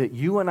well, that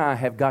you and I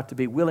have got to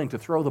be willing to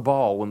throw the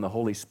ball when the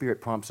Holy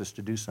Spirit prompts us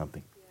to do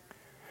something.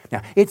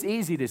 Now, it's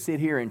easy to sit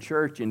here in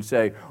church and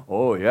say,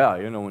 oh yeah,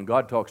 when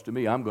God talks to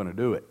me, I'm going to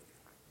do it.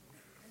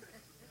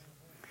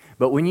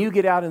 But when you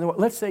get out in the world,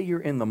 let's say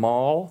you're in the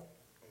mall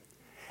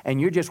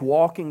and you're just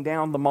walking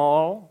down the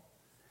mall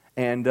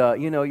and,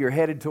 you're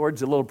headed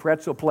towards a little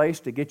pretzel place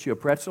to get you a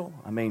pretzel.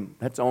 I mean,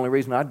 that's the only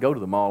reason I'd go to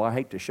the mall. I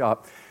hate to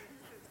shop.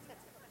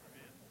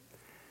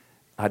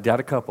 I got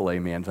a couple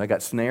amens. I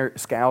got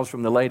scowls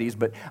from the ladies.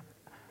 But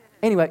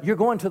anyway, you're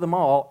going to the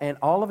mall, and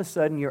all of a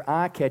sudden your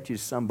eye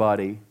catches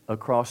somebody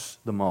across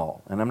the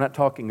mall. And I'm not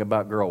talking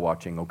about girl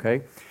watching,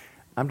 okay?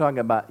 I'm talking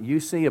about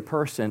you see a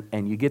person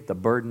and you get the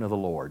burden of the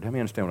Lord. Let me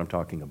understand what I'm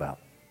talking about.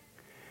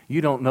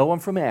 You don't know them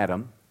from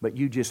Adam, but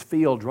you just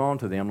feel drawn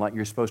to them like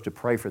you're supposed to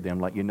pray for them,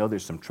 like you know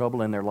there's some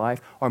trouble in their life.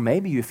 Or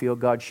maybe you feel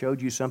God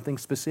showed you something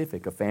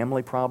specific, a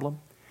family problem.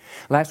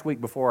 Last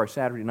week before our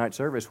Saturday night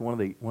service, one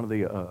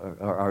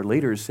of our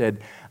leaders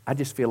said, I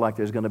just feel like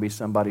there's going to be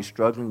somebody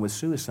struggling with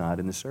suicide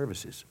in the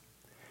services.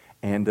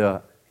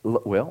 And,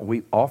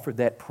 we offered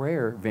that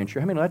prayer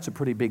venture. I mean, that's a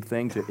pretty big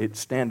thing to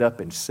stand up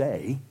and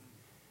say,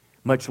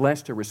 much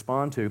less to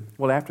respond to.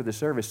 Well, after the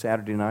service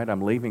Saturday night,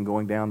 I'm leaving,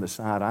 going down the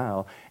side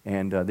aisle,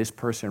 and this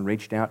person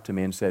reached out to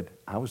me and said,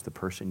 I was the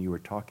person you were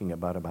talking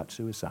about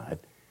suicide.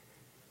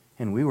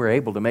 And we were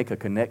able to make a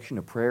connection,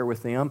 a prayer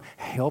with them,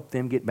 help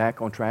them get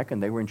back on track,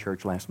 and they were in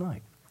church last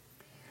night.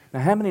 Now,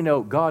 how many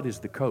know God is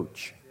the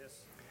coach?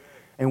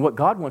 And what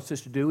God wants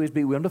us to do is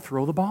be willing to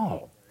throw the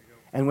ball.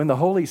 And when the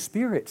Holy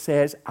Spirit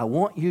says, I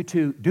want you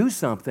to do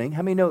something,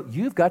 how many know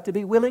you've got to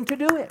be willing to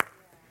do it?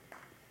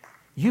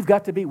 You've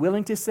got to be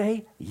willing to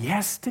say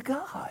yes to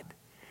God.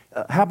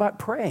 How about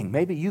praying?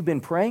 Maybe you've been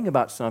praying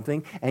about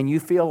something and you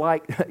feel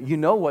like you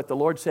know what the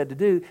Lord said to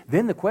do.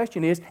 Then the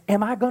question is,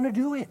 am I going to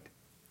do it?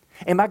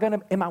 Am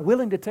I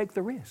willing to take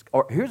the risk?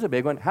 Or here's a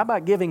big one. How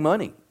about giving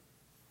money?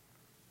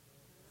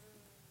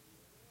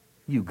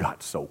 You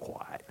got so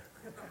quiet.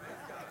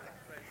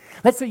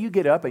 Let's say you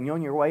get up and you're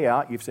on your way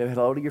out, you've said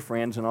hello to your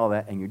friends and all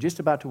that, and you're just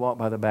about to walk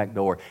by the back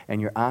door, and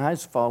your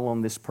eyes fall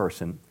on this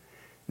person.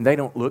 And they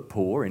don't look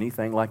poor or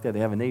anything like that. They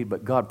have a need,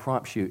 but God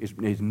prompts you,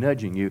 is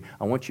nudging you.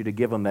 I want you to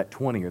give them that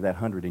 20 or that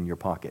 100 in your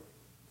pocket.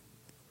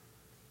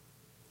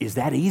 Is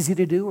that easy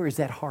to do or is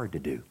that hard to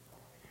do?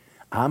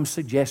 I'm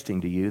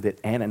suggesting to you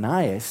that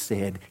Ananias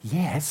said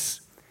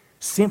yes,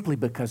 simply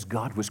because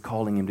God was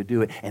calling him to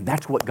do it, and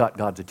that's what got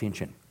God's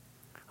attention.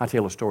 I'll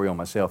tell a story on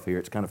myself here.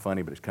 It's kind of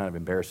funny, but it's kind of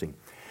embarrassing.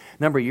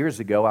 A number of years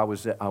ago, I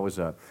was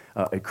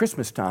at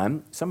Christmas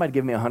time, somebody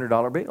gave me a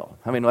 $100 bill.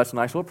 I mean, that's a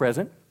nice little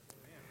present.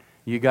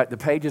 You got the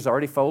pages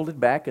already folded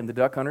back in the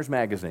Duck Hunters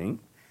magazine.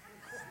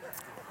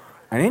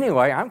 And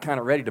anyway, I'm kind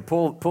of ready to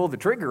pull the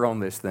trigger on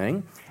this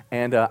thing.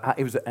 And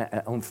it was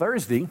on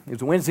Thursday, it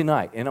was a Wednesday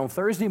night. And on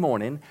Thursday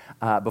morning,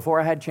 before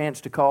I had a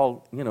chance to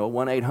call,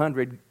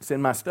 1-800,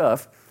 send my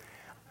stuff,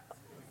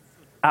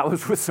 I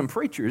was with some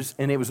preachers,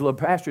 and it was a little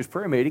pastor's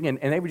prayer meeting, and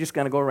they were just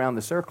going to go around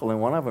the circle,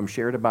 and one of them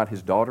shared about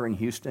his daughter in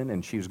Houston,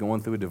 and she was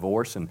going through a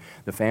divorce, and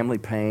the family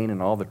pain,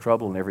 and all the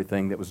trouble and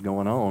everything that was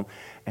going on.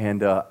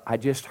 And I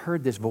just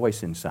heard this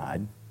voice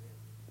inside,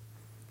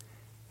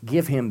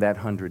 give him that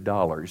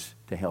 $100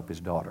 to help his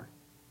daughter.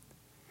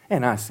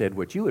 And I said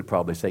what you would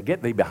probably say,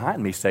 get thee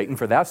behind me, Satan,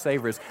 for thou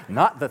savorest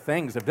not the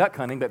things of duck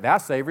hunting, but thou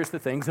savorest the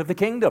things of the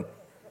kingdom.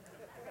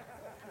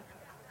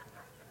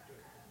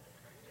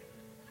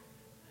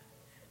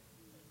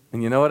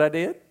 And you know what I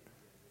did?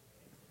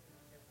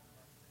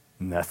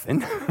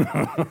 Nothing.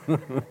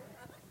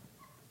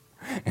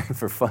 And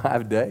for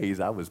 5 days,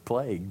 I was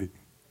plagued.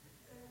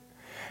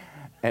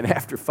 And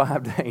after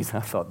 5 days, I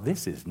thought,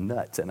 this is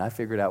nuts. And I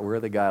figured out where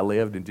the guy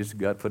lived and just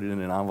put it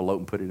in an envelope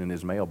and put it in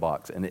his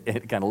mailbox. And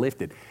it kind of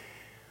lifted.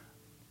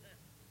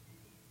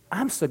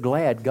 I'm so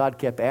glad God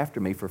kept after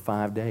me for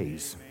 5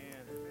 days.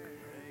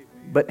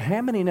 But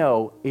how many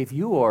know if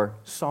you are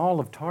Saul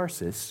of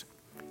Tarsus,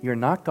 you're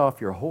knocked off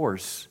your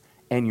horse,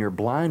 and you're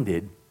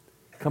blinded,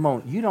 come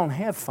on, you don't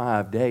have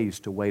 5 days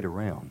to wait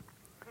around.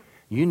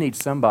 You need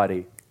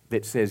somebody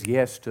that says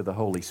yes to the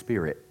Holy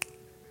Spirit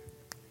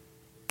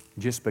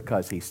just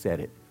because He said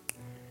it.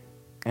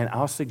 And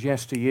I'll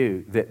suggest to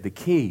you that the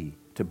key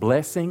to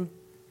blessing,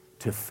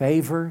 to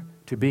favor,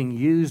 to being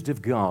used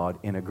of God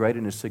in a great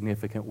and a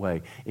significant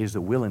way is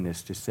the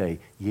willingness to say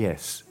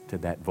yes to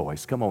that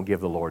voice. Come on, give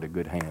the Lord a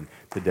good hand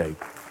today.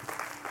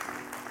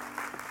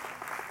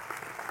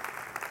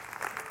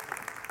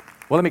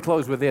 Well, let me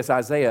close with this,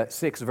 Isaiah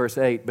 6, verse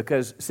 8,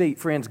 because, see,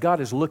 friends, God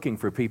is looking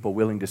for people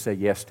willing to say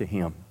yes to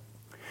Him.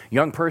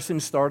 Young person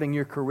starting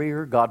your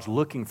career, God's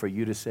looking for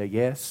you to say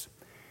yes.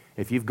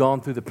 If you've gone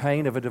through the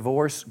pain of a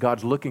divorce,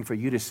 God's looking for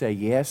you to say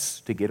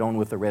yes to get on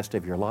with the rest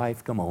of your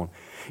life. Come on.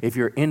 If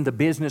you're in the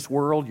business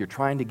world, you're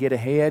trying to get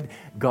ahead,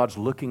 God's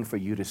looking for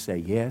you to say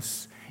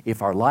yes.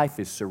 If our life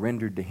is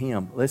surrendered to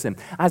Him. Listen,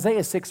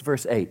 Isaiah 6,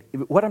 verse 8,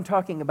 what I'm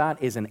talking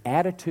about is an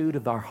attitude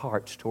of our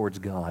hearts towards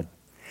God.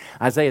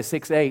 Isaiah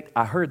 6:8,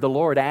 I heard the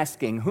Lord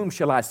asking, whom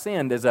shall I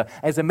send as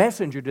a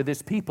messenger to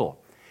this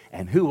people?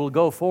 And who will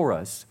go for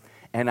us?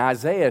 And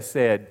Isaiah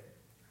said,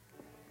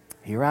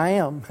 here I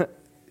am,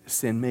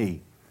 send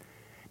me.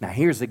 Now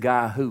here's a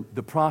guy who,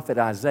 the prophet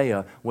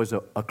Isaiah, was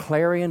a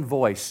clarion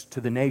voice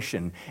to the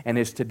nation and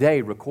is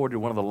today recorded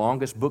one of the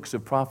longest books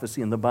of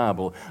prophecy in the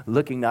Bible,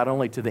 looking not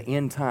only to the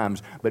end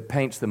times, but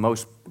paints the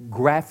most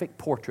graphic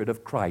portrait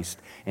of Christ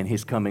and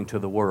His coming to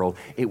the world.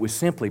 It was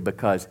simply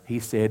because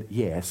he said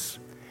yes.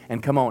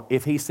 And come on,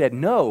 if he said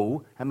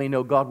no, how many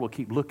know God will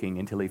keep looking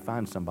until He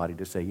finds somebody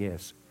to say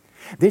yes?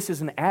 This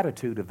is an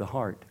attitude of the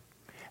heart.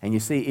 And you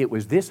see, it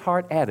was this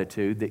heart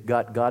attitude that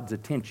got God's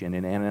attention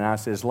in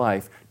Ananias'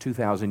 life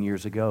 2,000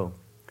 years ago.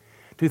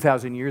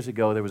 2,000 years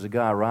ago, there was a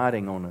guy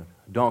riding on a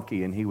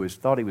donkey, and he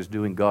thought he was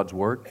doing God's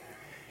work.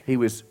 He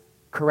was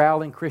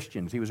corralling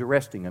Christians. He was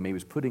arresting them. He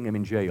was putting them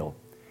in jail.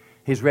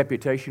 His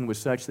reputation was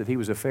such that he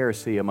was a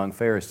Pharisee among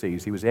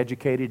Pharisees. He was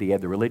educated. He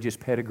had the religious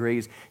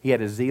pedigrees. He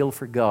had a zeal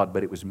for God,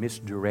 but it was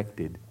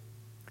misdirected.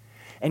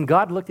 And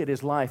God looked at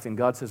his life, and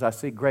God says, I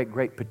see great,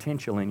 great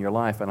potential in your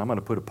life, and I'm going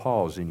to put a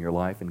pause in your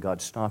life. And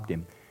God stopped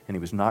him, and he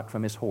was knocked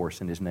from his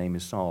horse, and his name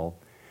is Saul.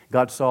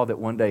 God saw that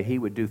one day he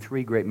would do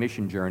 3 great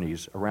mission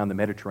journeys around the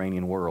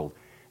Mediterranean world,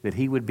 that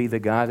he would be the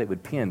guy that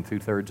would pen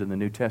 2/3 of the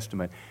New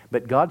Testament.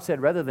 But God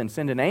said, rather than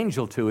send an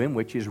angel to him,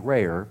 which is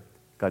rare,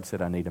 God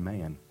said, I need a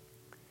man.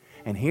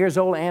 And here's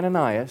old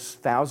Ananias,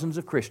 thousands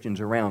of Christians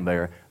around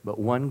there, but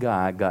one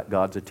guy got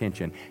God's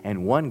attention,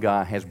 and one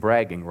guy has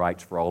bragging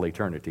rights for all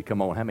eternity.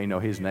 Come on, how many know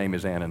his name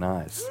is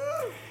Ananias?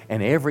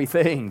 And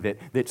everything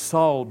that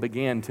Saul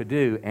began to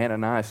do,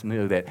 Ananias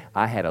knew that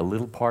I had a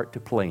little part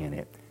to play in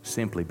it,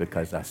 simply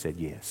because I said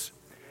yes.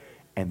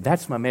 And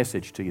that's my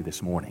message to you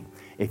this morning.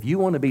 If you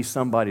want to be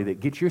somebody that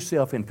gets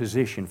yourself in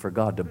position for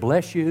God to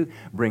bless you,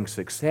 bring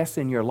success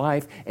in your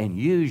life, and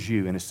use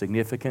you in a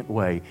significant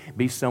way,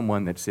 be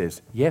someone that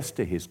says yes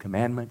to His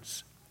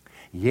commandments,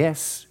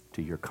 yes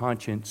to your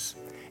conscience,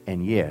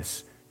 and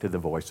yes to the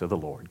voice of the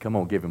Lord. Come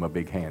on, give Him a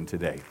big hand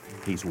today.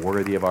 He's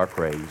worthy of our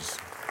praise.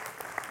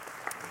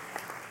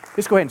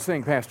 Let's go ahead and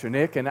sing, Pastor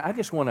Nick, and I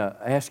just want to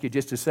ask you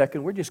just a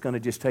second. We're just going to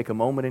just take a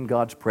moment in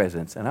God's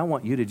presence, and I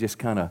want you to just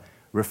kind of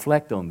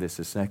reflect on this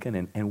a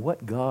second, and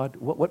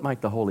what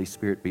might the Holy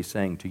Spirit be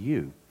saying to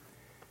you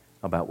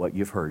about what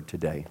you've heard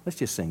today. Let's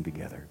just sing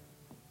together.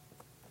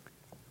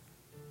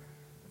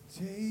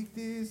 Take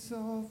this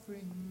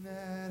offering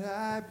that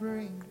I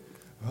bring,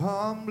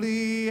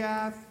 humbly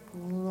I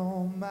fall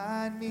on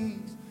my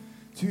knees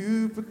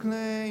to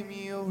proclaim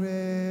your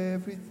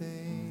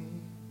everything.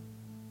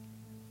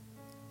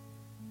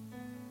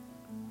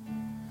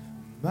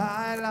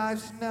 My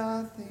life's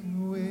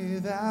nothing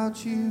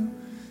without you.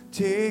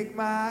 Take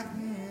my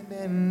hand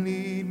and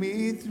lead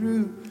me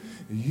through.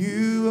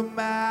 You are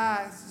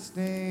my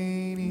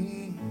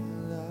sustaining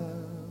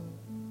love.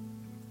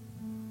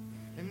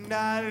 and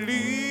I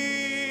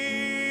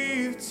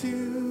live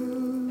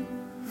to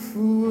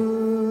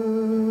worship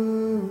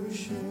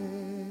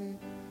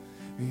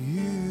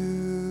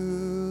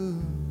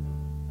you.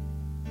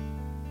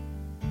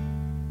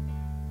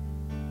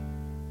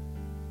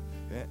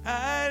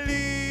 I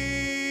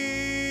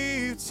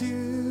live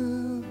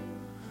to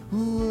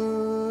worship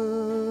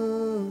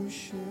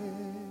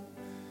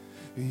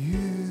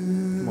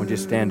you. Come on,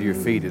 just stand to your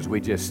feet as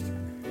we just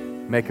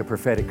make a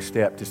prophetic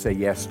step to say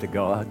yes to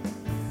God.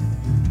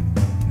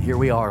 Here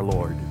we are,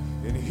 Lord.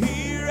 And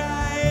here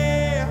I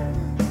am,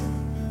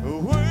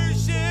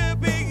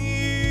 worshiping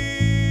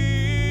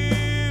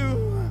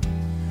you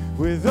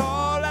with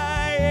all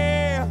I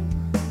am,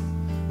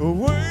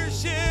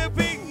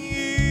 worshiping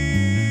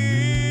you.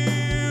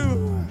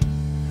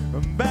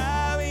 I'm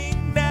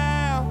bowing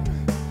down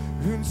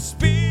in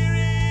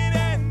spirit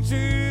and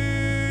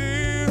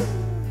truth,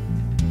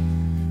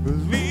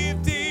 with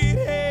lifted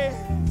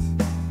hands,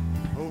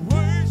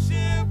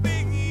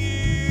 worshiping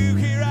you.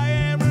 Here I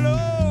am,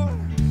 Lord,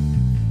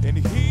 and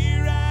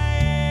here I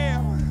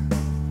am,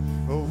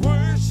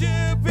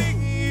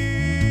 worshiping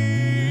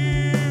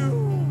you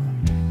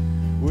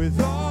with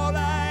all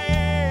I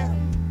am,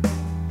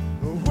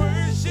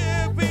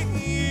 worshiping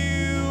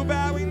you.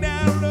 Bowing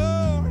down,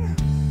 Lord,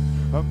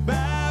 I'm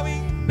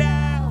bowing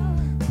down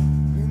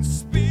in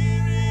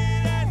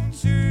spirit and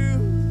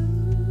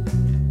truth,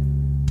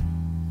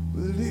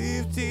 with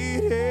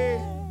lifted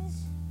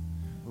hands,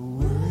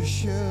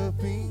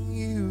 worshiping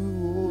you,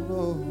 oh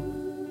Lord.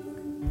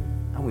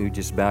 I want you to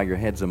just bow your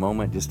heads a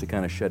moment just to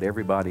kind of shut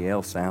everybody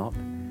else out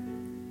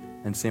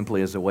and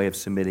simply as a way of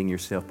submitting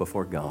yourself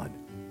before God.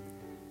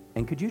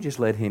 And could you just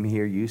let Him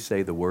hear you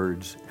say the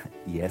words,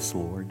 yes,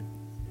 Lord?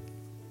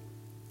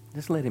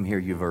 Just let Him hear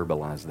you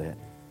verbalize that.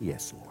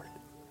 Yes, Lord.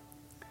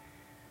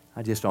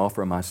 I just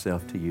offer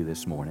myself to you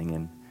this morning,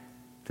 and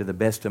to the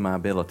best of my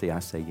ability, I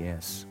say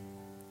yes.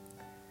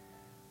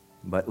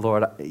 But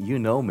Lord, you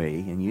know me,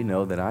 and you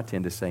know that I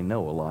tend to say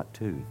no a lot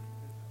too.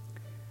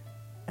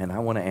 And I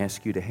want to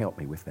ask you to help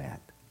me with that.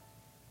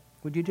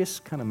 Would you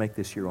just kind of make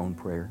this your own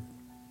prayer?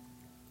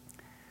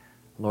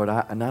 Lord,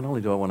 not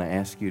only do I want to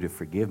ask you to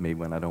forgive me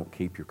when I don't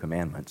keep your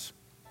commandments,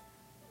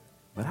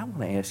 but I want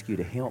to ask you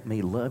to help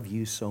me love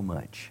you so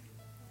much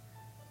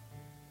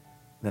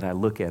that I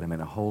look at them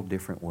in a whole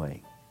different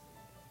way.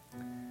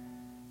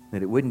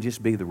 That it wouldn't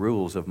just be the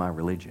rules of my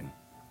religion,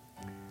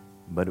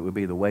 but it would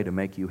be the way to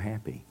make you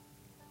happy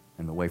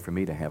and the way for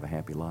me to have a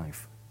happy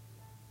life.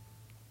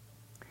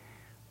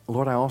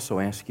 Lord, I also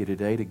ask you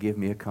today to give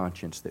me a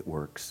conscience that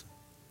works.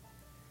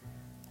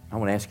 I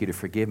want to ask you to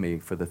forgive me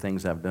for the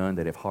things I've done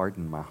that have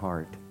hardened my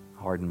heart,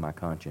 hardened my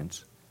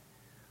conscience.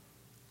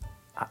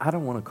 I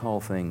don't want to call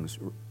things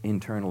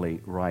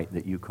internally right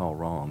that you call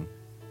wrong,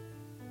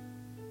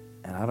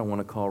 and I don't want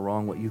to call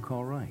wrong what you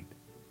call right.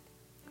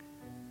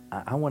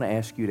 I want to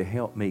ask you to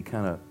help me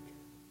kind of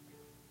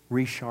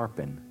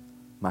resharpen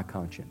my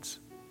conscience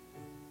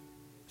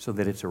so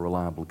that it's a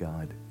reliable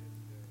God.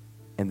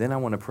 And then I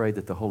want to pray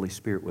that the Holy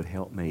Spirit would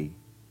help me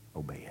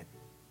obey it.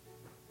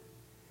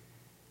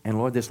 And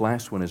Lord, this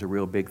last one is a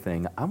real big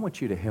thing. I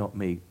want you to help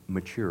me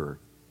mature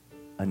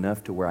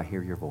enough to where I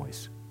hear your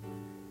voice.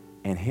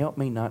 And help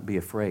me not be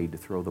afraid to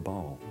throw the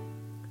ball.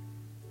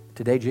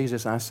 Today,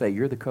 Jesus, I say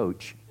you're the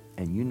coach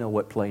and you know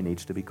what play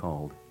needs to be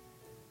called.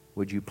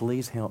 Would you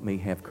please help me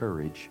have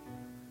courage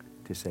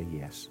to say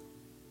yes?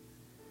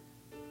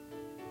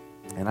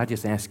 And I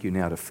just ask you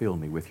now to fill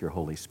me with your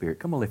Holy Spirit.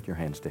 Come on, lift your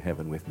hands to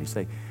heaven with me.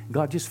 Say,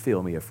 God, just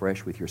fill me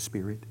afresh with your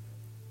Spirit.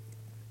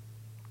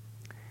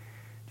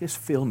 Just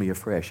fill me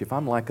afresh. If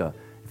I'm like a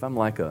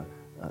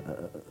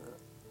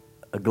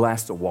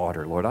glass of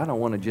water, Lord, I don't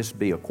want to just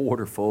be a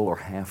quarter full or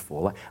half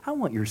full. I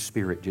want your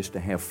Spirit just to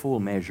have full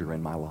measure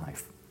in my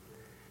life.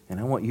 And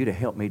I want you to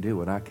help me do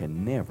what I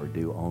can never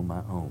do on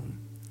my own.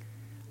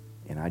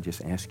 And I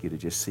just ask you to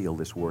just seal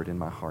this word in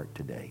my heart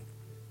today.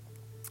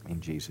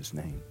 In Jesus'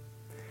 name.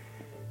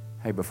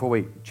 Hey, before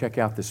we check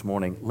out this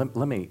morning,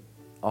 let me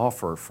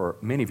offer for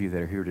many of you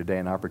that are here today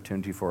an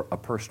opportunity for a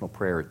personal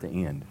prayer at the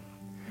end.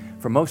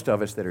 For most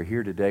of us that are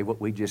here today, what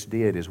we just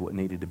did is what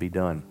needed to be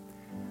done.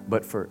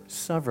 But for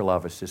several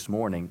of us this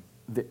morning,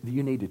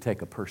 you need to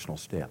take a personal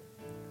step.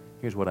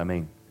 Here's what I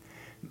mean.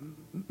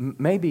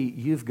 Maybe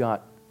you've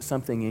got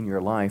something in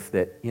your life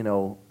that, you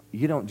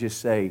don't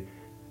just say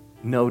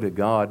no to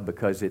God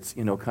because it's,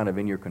 kind of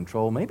in your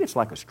control. Maybe it's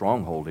like a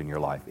stronghold in your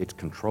life. It's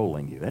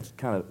controlling you. That's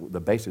kind of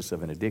the basis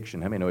of an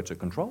addiction. How many know it's a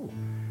control?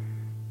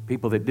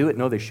 People that do it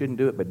know they shouldn't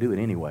do it, but do it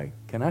anyway.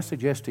 Can I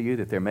suggest to you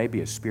that there may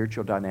be a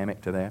spiritual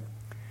dynamic to that?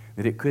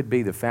 That it could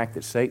be the fact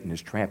that Satan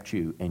has trapped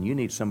you and you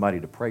need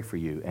somebody to pray for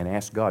you and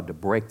ask God to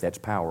break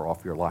that power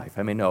off your life.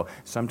 I mean, no,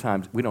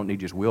 sometimes we don't need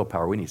just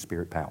willpower, we need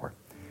spirit power.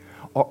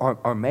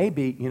 Or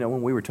maybe,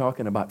 when we were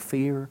talking about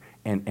fear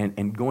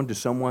and going to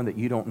someone that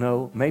you don't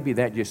know, maybe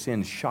that just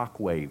sends shock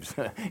waves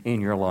in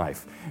your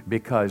life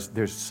because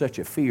there's such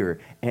a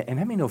fear. And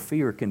how many know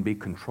fear can be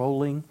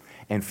controlling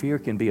and fear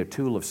can be a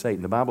tool of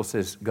Satan? The Bible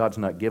says God's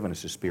not given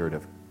us a spirit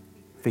of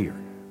fear,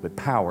 but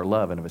power,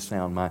 love, and of a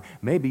sound mind.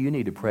 Maybe you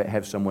need to pray,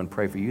 have someone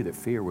pray for you that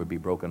fear would be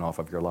broken off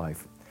of your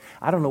life.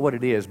 I don't know what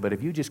it is, but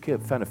if you just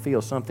kind of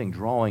feel something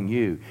drawing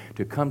you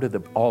to come to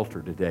the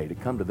altar today, to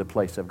come to the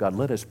place of God,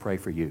 let us pray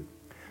for you.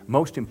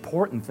 Most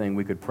important thing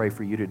we could pray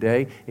for you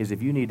today is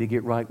if you need to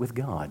get right with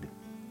God.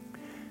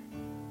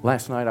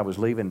 Last night I was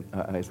leaving,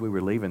 as we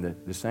were leaving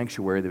the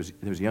sanctuary, there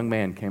was a young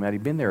man came out.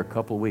 He'd been there a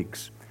couple of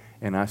weeks.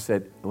 And I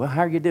said, well,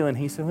 how are you doing?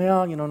 He said,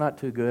 well, not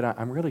too good.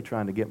 I'm really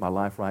trying to get my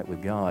life right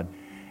with God.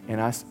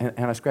 And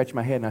I scratched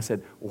my head and I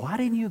said, why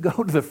didn't you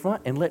go to the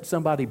front and let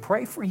somebody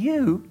pray for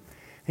you?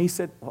 He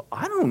said, well,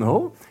 I don't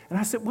know. And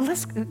I said, well,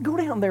 let's go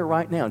down there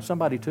right now. And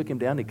somebody took him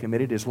down and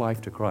committed his life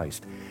to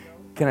Christ.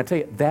 Can I tell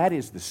you, that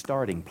is the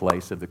starting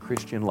place of the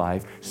Christian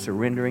life,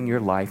 surrendering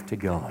your life to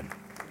God.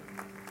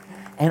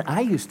 And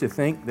I used to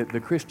think that the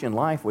Christian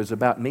life was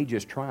about me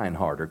just trying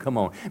harder. Come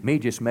on, me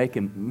just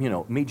making,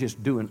 me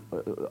just doing,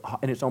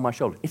 and it's on my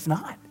shoulders. It's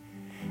not.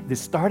 The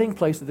starting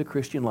place of the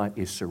Christian life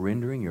is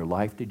surrendering your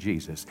life to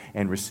Jesus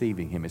and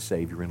receiving Him as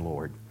Savior and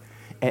Lord.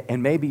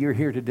 And maybe you're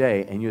here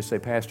today and you say,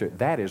 Pastor,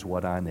 that is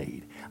what I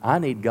need. I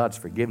need God's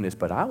forgiveness,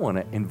 but I want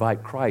to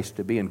invite Christ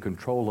to be in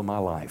control of my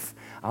life.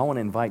 I want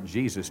to invite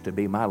Jesus to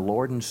be my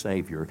Lord and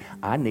Savior.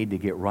 I need to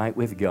get right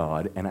with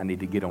God, and I need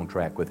to get on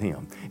track with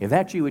Him. If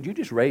that's you, would you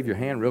just raise your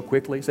hand real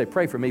quickly? Say,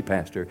 pray for me,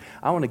 Pastor.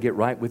 I want to get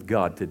right with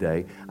God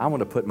today. I want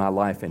to put my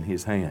life in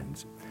His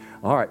hands.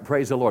 All right,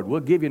 praise the Lord. We'll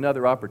give you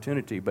another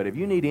opportunity, but if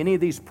you need any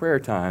of these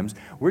prayer times,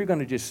 we're going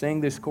to just sing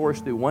this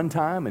chorus through one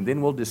time, and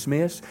then we'll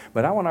dismiss.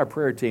 But I want our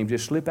prayer team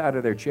just slip out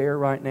of their chair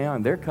right now,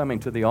 and they're coming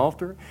to the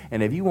altar.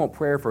 And if you want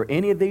prayer for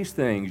any of these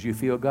things, you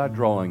feel God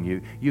drawing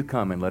you, you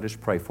come and let us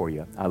pray for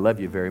you. I love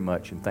you very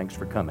much, and thanks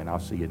for coming. I'll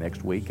see you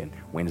next week and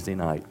Wednesday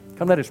night.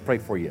 Come, let us pray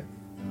for you.